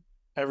virtually?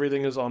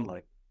 Everything is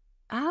online.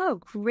 Oh,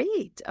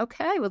 great.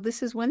 Okay. Well,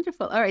 this is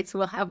wonderful. All right. So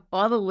we'll have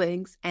all the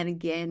links. And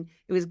again,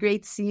 it was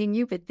great seeing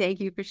you, but thank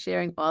you for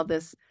sharing all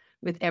this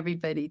with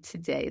everybody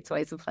today. It's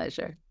always a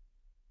pleasure.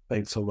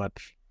 Thanks so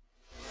much.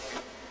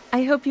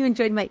 I hope you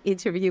enjoyed my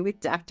interview with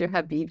Dr.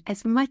 Habib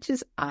as much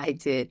as I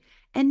did.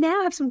 And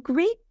now I have some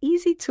great,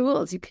 easy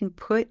tools you can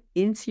put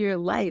into your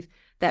life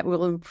that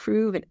will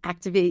improve and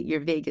activate your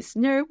vagus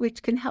nerve,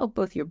 which can help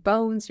both your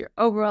bones, your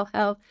overall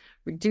health,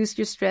 reduce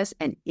your stress,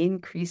 and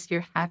increase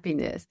your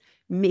happiness.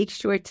 Make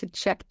sure to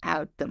check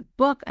out the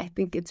book. I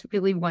think it's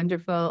really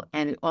wonderful.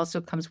 And it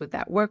also comes with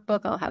that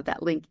workbook. I'll have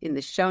that link in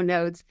the show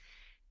notes.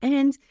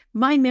 And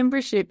my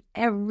membership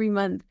every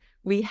month,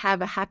 we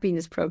have a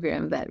happiness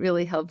program that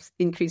really helps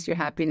increase your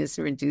happiness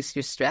and reduce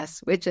your stress,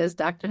 which, as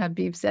Dr.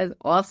 Habib says,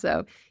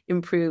 also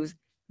improves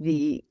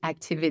the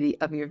activity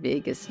of your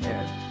vagus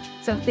nerve.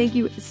 So thank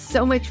you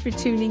so much for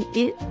tuning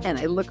in, and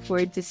I look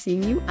forward to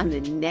seeing you on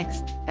the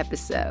next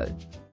episode.